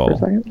wanna talk for a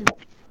musical. second?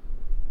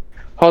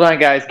 Hold on,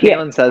 guys.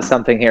 Caitlin says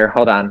something here.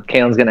 Hold on.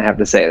 Caitlin's going to have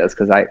to say this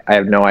because I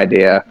have no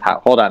idea how.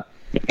 Hold on.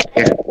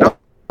 Here. No.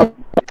 Do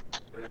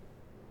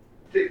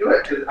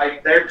it, because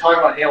they're talking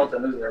about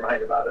Hamilton, losing their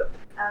mind about it.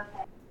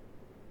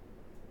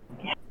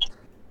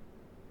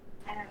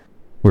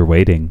 We're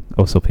waiting.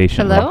 Oh, so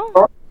patiently. hello?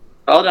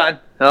 Hold on.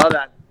 Hold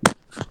on.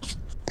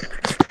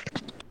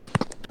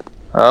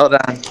 He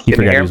Can forgot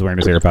you he hear? was wearing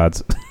his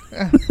AirPods.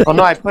 Oh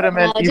no, I put him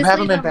in. No, You just have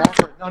him leave in him.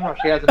 backwards. No, no,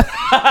 she hasn't.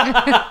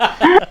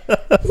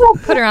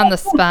 Put her on the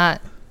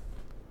spot.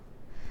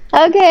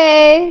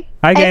 Okay.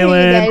 Hi, I hear you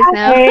Galen. guys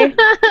now.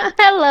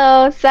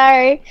 Hello.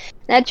 Sorry.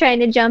 Not trying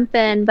to jump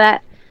in,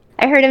 but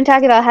I heard him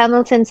talk about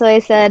Hamilton, so I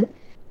said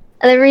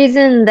the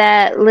reason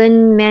that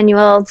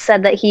Lin-Manuel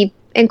said that he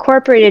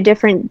incorporated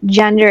different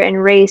gender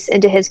and race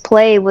into his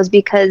play was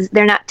because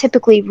they're not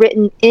typically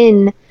written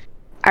in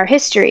our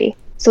history.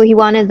 So he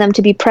wanted them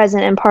to be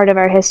present and part of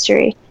our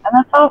history. and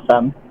that's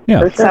awesome.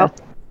 Yeah. For sure.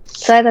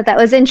 So I thought that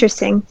was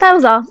interesting. That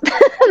was all.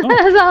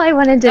 That's all I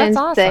wanted to That's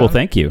say. awesome. Well,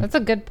 thank you. That's a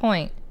good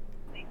point.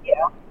 you.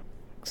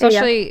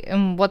 Especially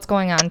in what's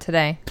going on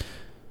today.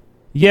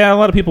 Yeah, a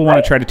lot of people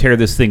want to try to tear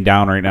this thing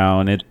down right now,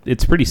 and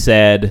it's pretty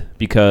sad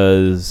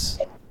because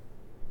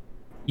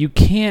you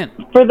can't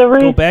For the go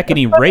reason, back and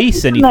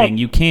erase anything.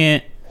 You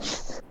can't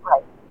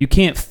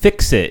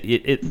fix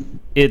it.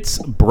 It's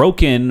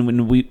broken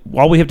when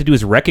all we have to do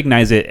is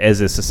recognize it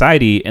as a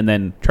society and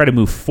then try to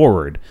move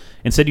forward.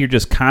 Instead, you're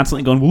just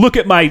constantly going, look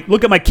at my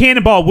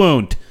cannonball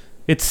wound.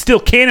 It's still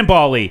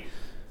cannonball-y.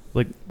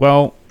 Like,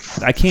 well,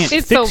 I can't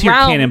It's fix so your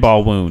round.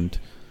 cannonball wound.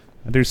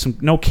 There's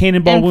no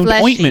cannonball And wound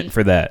fleshy. ointment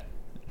for that.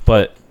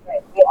 But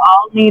we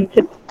all need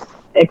to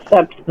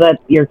accept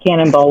that your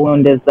cannonball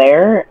wound is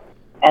there,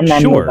 and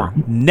then move sure,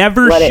 on.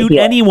 never Let it shoot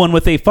heal. anyone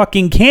with a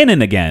fucking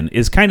cannon again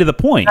is kind of the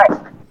point.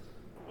 Right.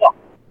 Yeah.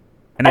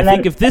 And I And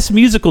think then- if this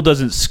musical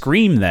doesn't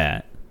scream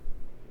that,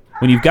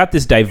 when you've got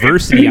this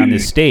diversity on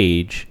this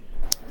stage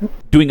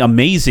doing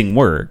amazing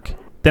work,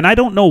 then I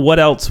don't know what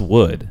else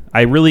would.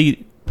 I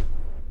really...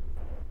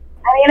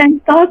 I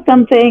mean, I saw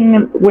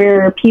something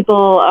where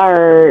people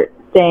are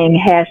saying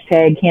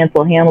hashtag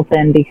cancel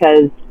Hamilton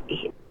because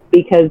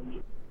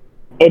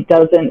it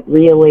doesn't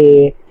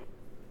really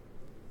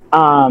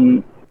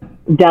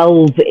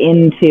delve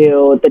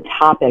into the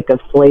topic of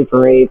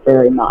slavery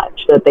very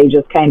much, that they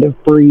just kind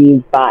of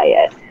breeze by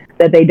it,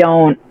 that they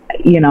don't,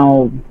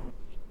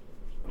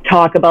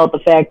 talk about the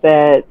fact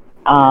that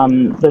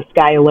the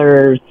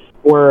Schuyler's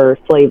were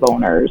slave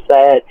owners,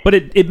 that But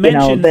it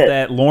mentions that-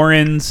 that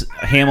Lawrence,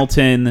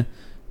 Hamilton,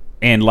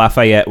 and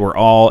Lafayette were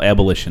all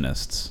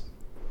abolitionists.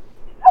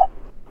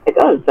 it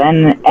does,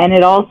 and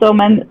it also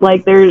meant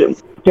like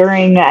there's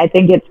during, I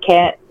think it's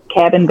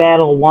Cabin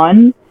Battle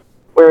 1,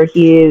 where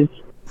he's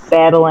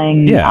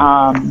battling.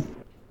 Yeah.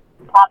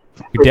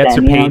 Your debts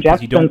are Jefferson, paid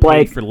because you don't Jefferson's pay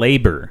like, for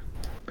labor.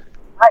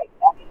 right.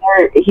 I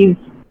mean, he's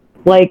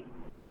like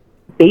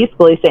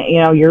basically saying,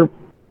 your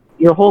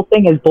whole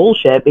thing is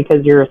bullshit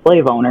because you're a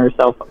slave owner.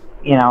 So,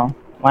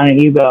 why don't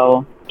you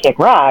go kick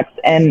rocks?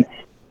 And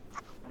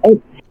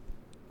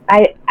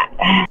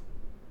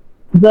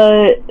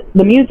the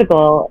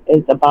musical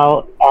is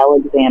about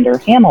Alexander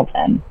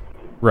Hamilton,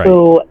 Right.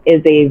 who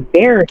was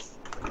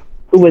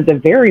a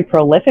very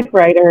prolific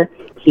writer.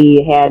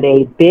 He had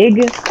a big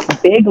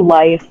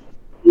life.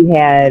 He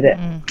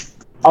had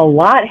a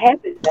lot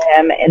happen to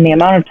him in the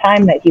amount of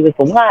time that he was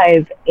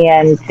alive,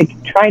 and to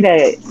try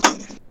to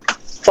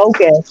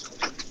focus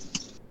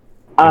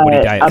When he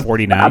died at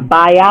 49? a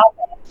buyout.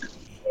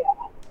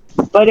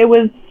 Yeah. But it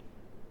was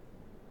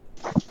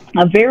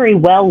a very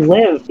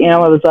well-lived, it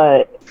was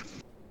a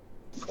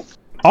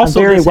Also,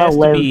 very this has to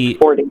well-lived be...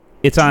 40.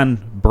 It's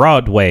on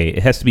Broadway.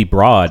 It has to be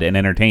broad and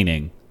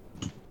entertaining.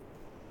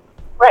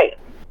 Right.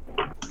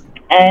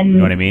 And You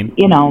know what I mean?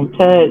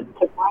 To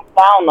break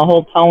down the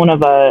whole tone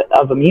of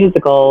a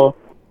musical.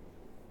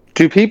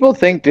 Do people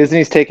think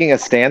Disney's taking a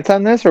stance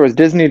on this, or was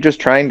Disney just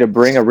trying to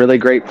bring a really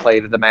great play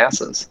to the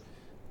masses?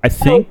 I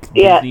think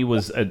yeah. Disney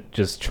was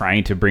just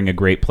trying to bring a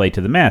great play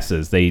to the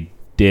masses. They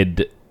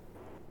did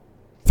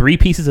 3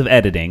 pieces of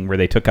editing where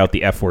they took out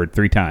the F word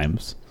 3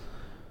 times.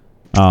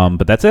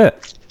 But that's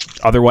it.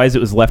 Otherwise, it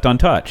was left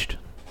untouched.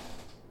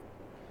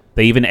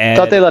 They even I added...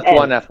 thought they left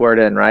one F word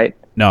in, right?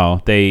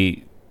 No,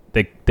 they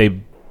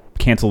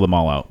canceled them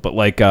all out.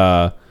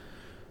 But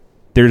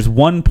there's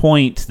one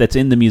point that's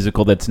in the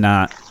musical that's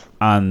not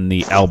on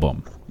the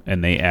album,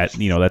 and they add.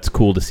 That's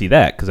cool to see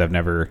that because I've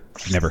never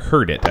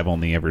heard it. I've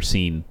only ever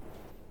seen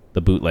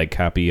the bootleg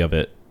copy of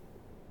it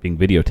being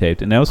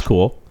videotaped, and that was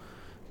cool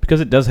because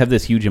it does have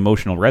this huge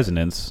emotional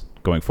resonance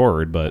going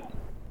forward. But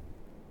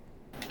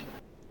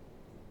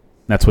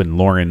that's when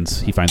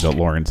he finds out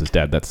Lawrence is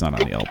dead. That's not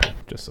on the album,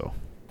 just so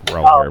we're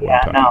all aware of what I'm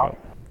talking about.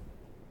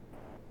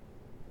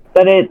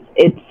 But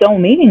it's so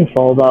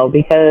meaningful though,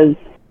 because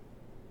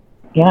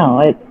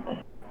John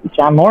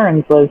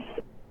Lawrence was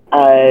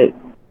a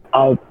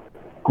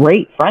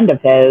great friend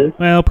of his.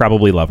 Well,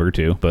 probably love her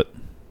too, but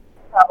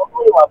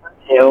Probably love her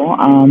too.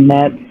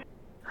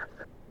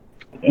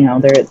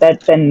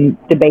 That's been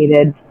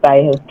debated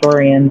by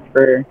historians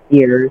for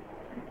years.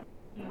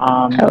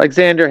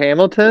 Alexander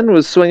Hamilton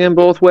was swinging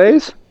both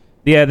ways.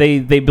 yeah, they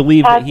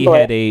believe that he Possibly.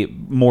 had a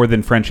more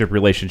than friendship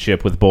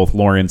relationship with both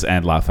Lawrence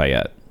and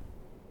Lafayette.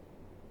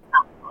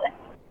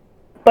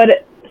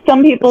 But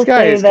some people This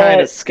guy say is that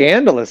kind of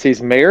scandalous.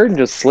 He's married and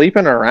just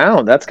sleeping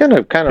around. That's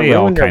gonna kind of They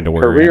all ruin your kinda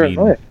were. career I in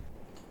mean, life.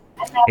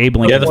 Abe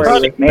Lincoln the was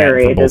product bad from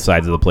married both is-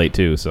 sides of the plate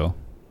too, so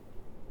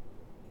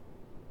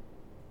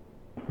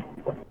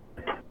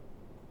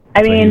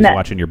I so he mean, was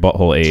watching your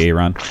butthole AA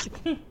run.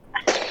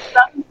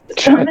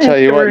 I tell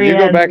you what, you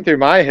go historians- back through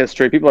my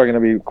history, people are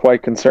going to be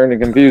quite concerned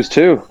and confused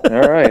too.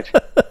 All right.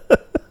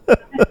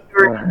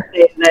 historians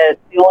say that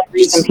the only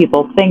reason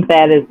people think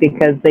that is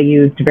because they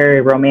used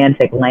very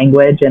romantic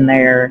language in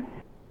their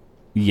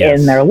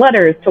Yes.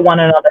 letters to one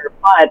another,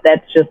 but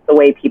that's just the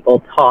way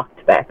people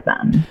talked back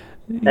then.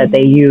 That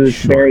they used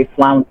Sure. very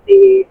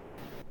flouncy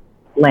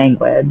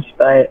language,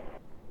 but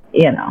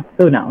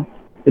who knows?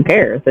 Who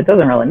cares? It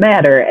doesn't really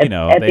matter. At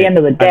the end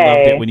of the I loved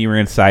day, it when you were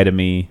inside of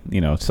me,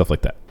 stuff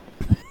like that.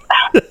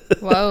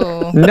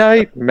 Whoa.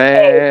 Night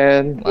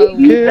man, Whoa.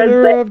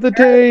 killer of the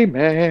day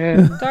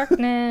man.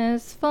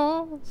 Darkness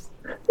falls.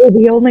 You're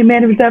the only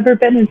man who's ever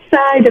been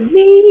inside of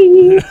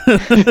me.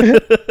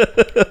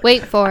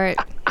 Wait for it.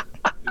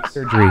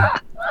 Surgery.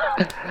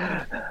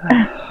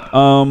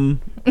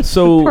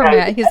 So Poor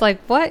Matt. He's like,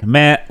 what?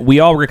 Matt, we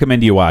all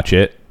recommend you watch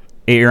it.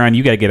 Aaron,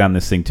 you got to get on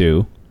this thing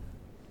too.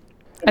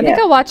 I think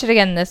Yeah. I'll watch it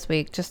again this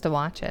week just to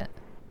watch it.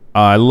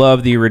 I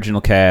love the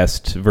original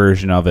cast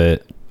version of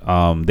it.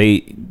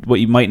 What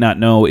you might not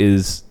know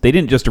is they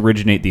didn't just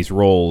originate these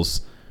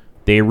roles;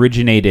 they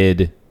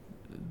originated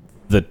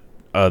the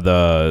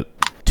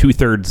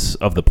 2/3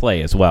 of the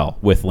play as well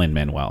with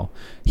Lin-Manuel.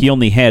 He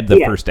only had the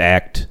first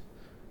act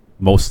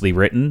mostly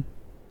written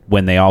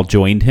when they all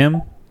joined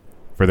him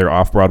for their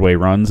off-Broadway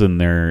runs and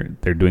they're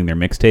doing their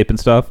mixtape and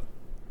stuff.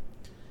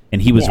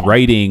 And he was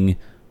writing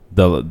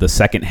the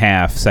second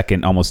half,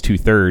 almost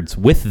 2/3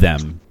 with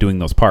them doing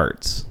those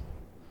parts.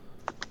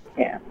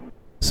 Yeah.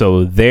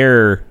 So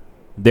their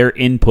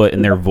input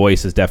and their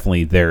voice is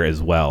definitely there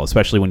as well,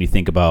 especially when you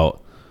think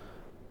about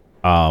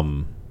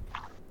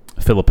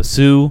Philippa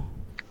Sue,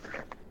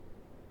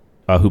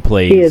 who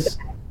plays She is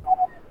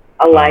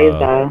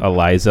Eliza.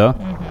 Eliza.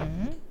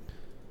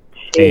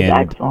 She's and-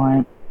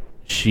 excellent.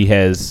 She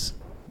has,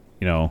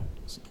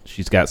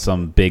 she's got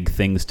some big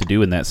things to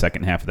do in that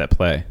second half of that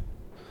play,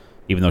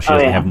 even though she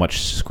doesn't have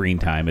much screen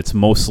time. It's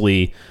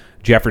mostly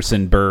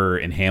Jefferson, Burr,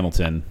 and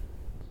Hamilton.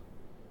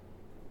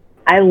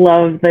 I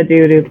love the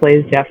dude who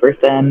plays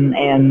Jefferson,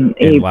 and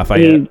he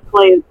Lafayette.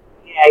 plays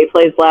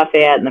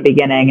Lafayette in the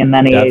beginning, and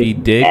then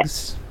Daveed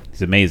Diggs.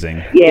 He's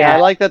amazing. Yeah, I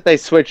like that they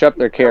switch up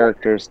their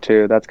characters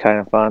too. That's kind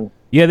of fun.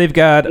 Yeah, they've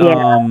got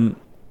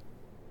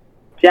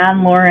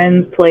John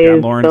Lawrence plays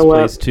John Lawrence Philip.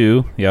 plays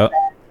too. Yep.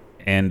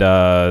 And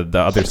the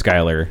other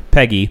Skylar,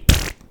 Peggy.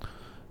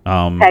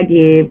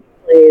 Peggy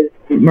plays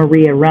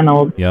Maria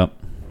Reynolds. Yep.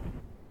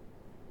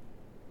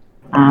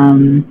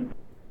 I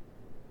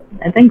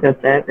think that's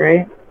it,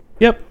 right?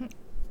 Yep.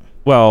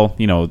 Well,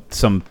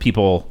 some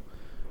background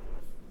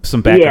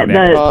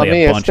Yeah, actors Call play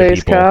me a a bunch of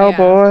space people.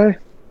 cowboy.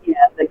 Yeah,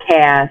 the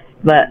cast,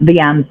 the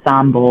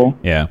ensemble.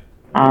 Yeah.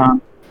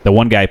 Um, The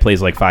one guy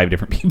plays like 5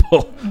 different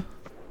people.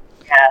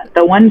 yeah,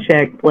 the one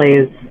chick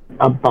plays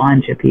a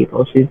bunch of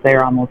people. She's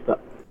there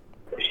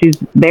She's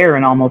there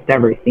in almost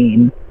every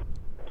scene.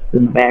 She's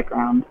in the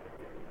background.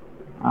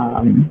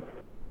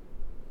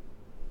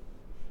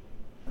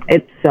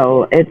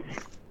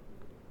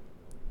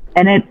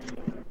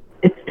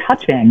 It's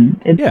touching.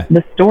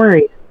 The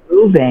story is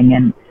moving,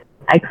 and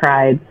I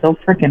cried so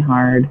freaking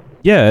hard.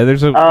 Yeah,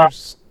 there's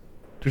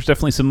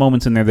definitely some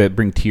moments in there that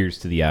bring tears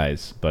to the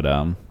eyes, but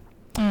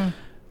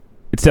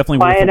it's definitely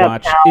Quiet worth a Up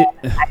watch.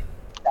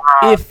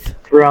 Now,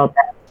 throughout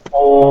that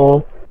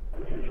whole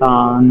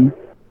song.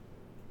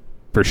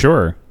 For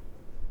sure.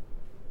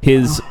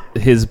 His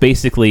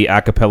basically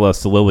a cappella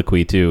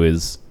soliloquy too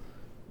is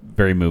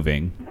very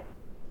moving.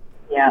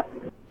 Yeah.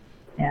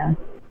 Yeah.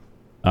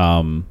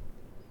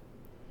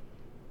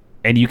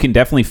 And you can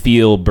definitely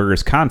feel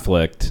Burr's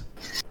conflict.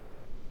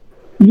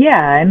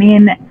 Yeah, I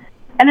mean,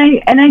 and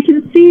I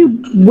can see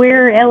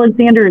where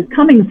Alexander is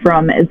coming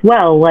from as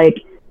well.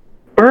 Like,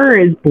 Burr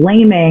is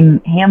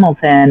blaming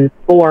Hamilton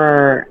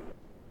for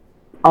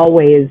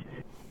always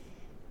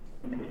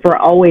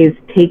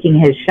taking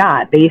his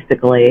shot,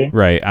 basically.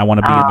 Right. I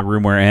want to be in the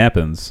room where it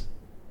happens.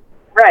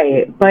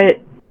 Right, but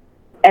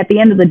at the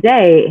end of the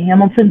day,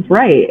 Hamilton's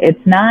right.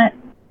 It's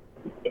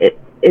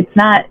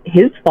not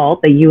his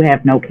fault that you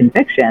have no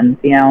convictions.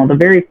 The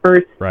very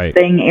first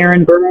thing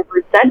Aaron Burr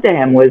ever said to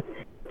him was,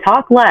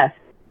 talk less,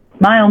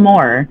 smile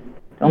more.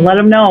 Don't let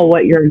him know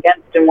what you're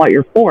against and what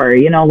you're for.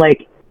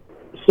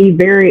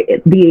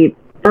 The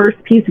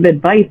first piece of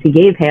advice he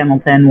gave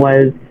Hamilton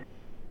was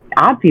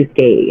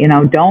obfuscate. You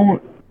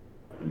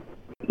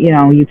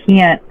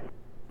can't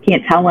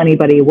tell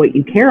anybody what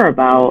you care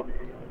about.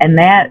 And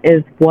that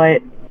is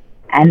what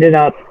ended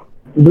up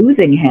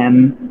losing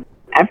him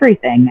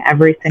everything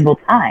every single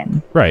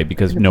time. Right,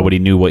 because nobody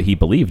knew what he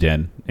believed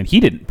in, and he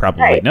didn't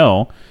probably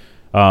know.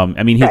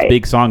 His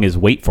big song is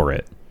 "Wait for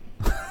It."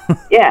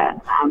 Yeah,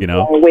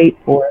 wait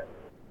for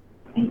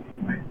it.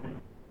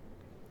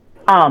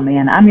 Oh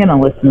man, I'm gonna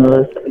listen to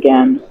this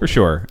again for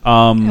sure.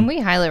 And we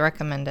highly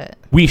recommend it.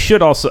 We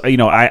should also,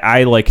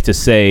 I like to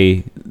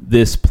say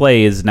this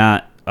play is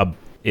not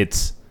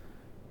it's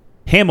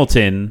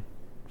Hamilton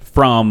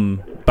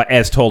but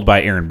as told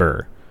by Aaron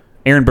Burr.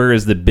 Aaron Burr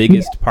is the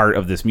biggest part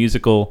of this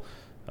musical,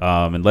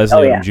 and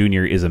Leslie Odom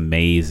Jr. is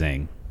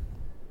amazing.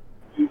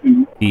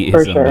 Mm-hmm. He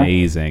is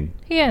amazing.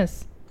 He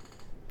is.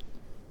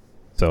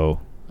 So,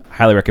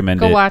 highly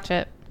recommend it. Go watch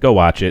it. Go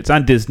watch it. It's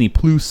on Disney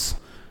Plus.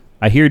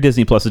 I hear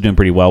Disney Plus is doing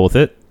pretty well with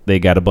it. They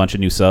got a bunch of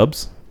new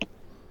subs.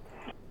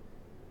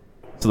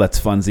 So that's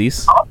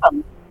funsies.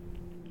 Awesome.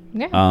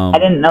 Yeah. I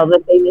didn't know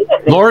that they needed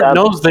it. Lord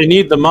knows they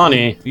need the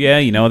money. Yeah,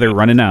 they're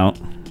running out.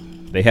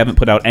 They haven't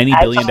put out any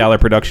billion-dollar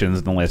productions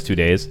in the last 2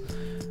 days.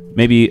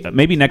 Maybe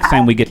next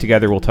time we get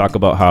together, we'll talk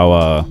about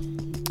how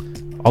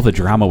all the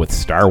drama with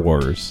Star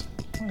Wars.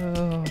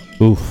 Oh.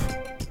 Oof.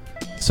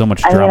 So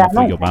much I mean, drama I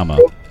for don't Obama.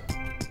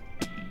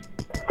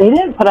 They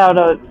didn't put out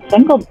a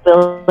single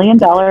 $1 billion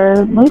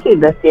movie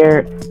this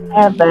year,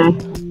 have they?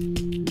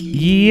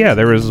 Yeah,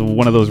 there was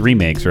one of those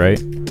remakes,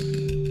 right?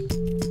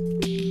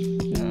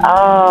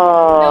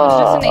 Oh. No, it's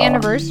just an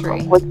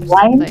anniversary. Was or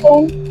Lion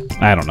something. King?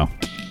 I don't know.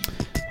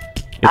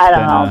 I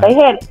don't know. They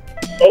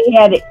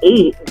had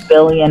 $8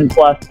 billion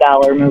plus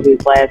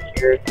movies last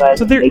year,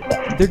 So they're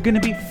going to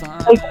be they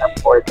fine. can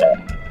afford it.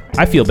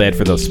 I feel bad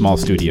for those small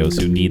studios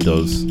who need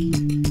those,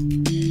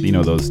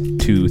 those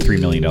 $2-3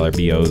 million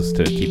BOs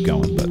to keep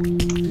going. But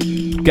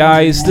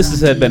guys, this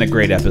has been a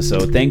great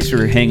episode. Thanks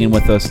for hanging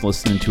with us,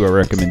 listening to our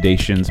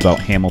recommendations about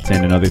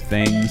Hamilton and other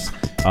things.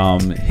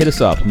 Hit us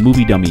up,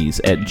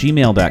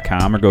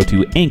 moviedummies@gmail.com, or go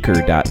to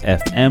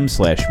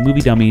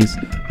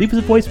anchor.fm/moviedummies. Leave us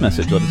a voice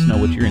message. Let us know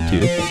what you're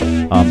into.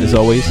 As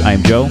always, I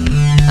am Joe.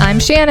 I'm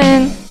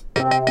Shannon.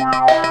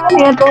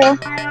 Angela.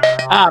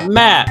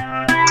 Matt.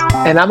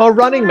 And I'm a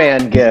Running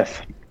Man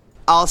gif.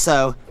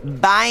 Also,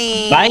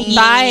 bye. Bye.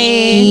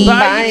 Bye.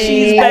 Bye,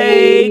 cheese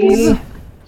bags.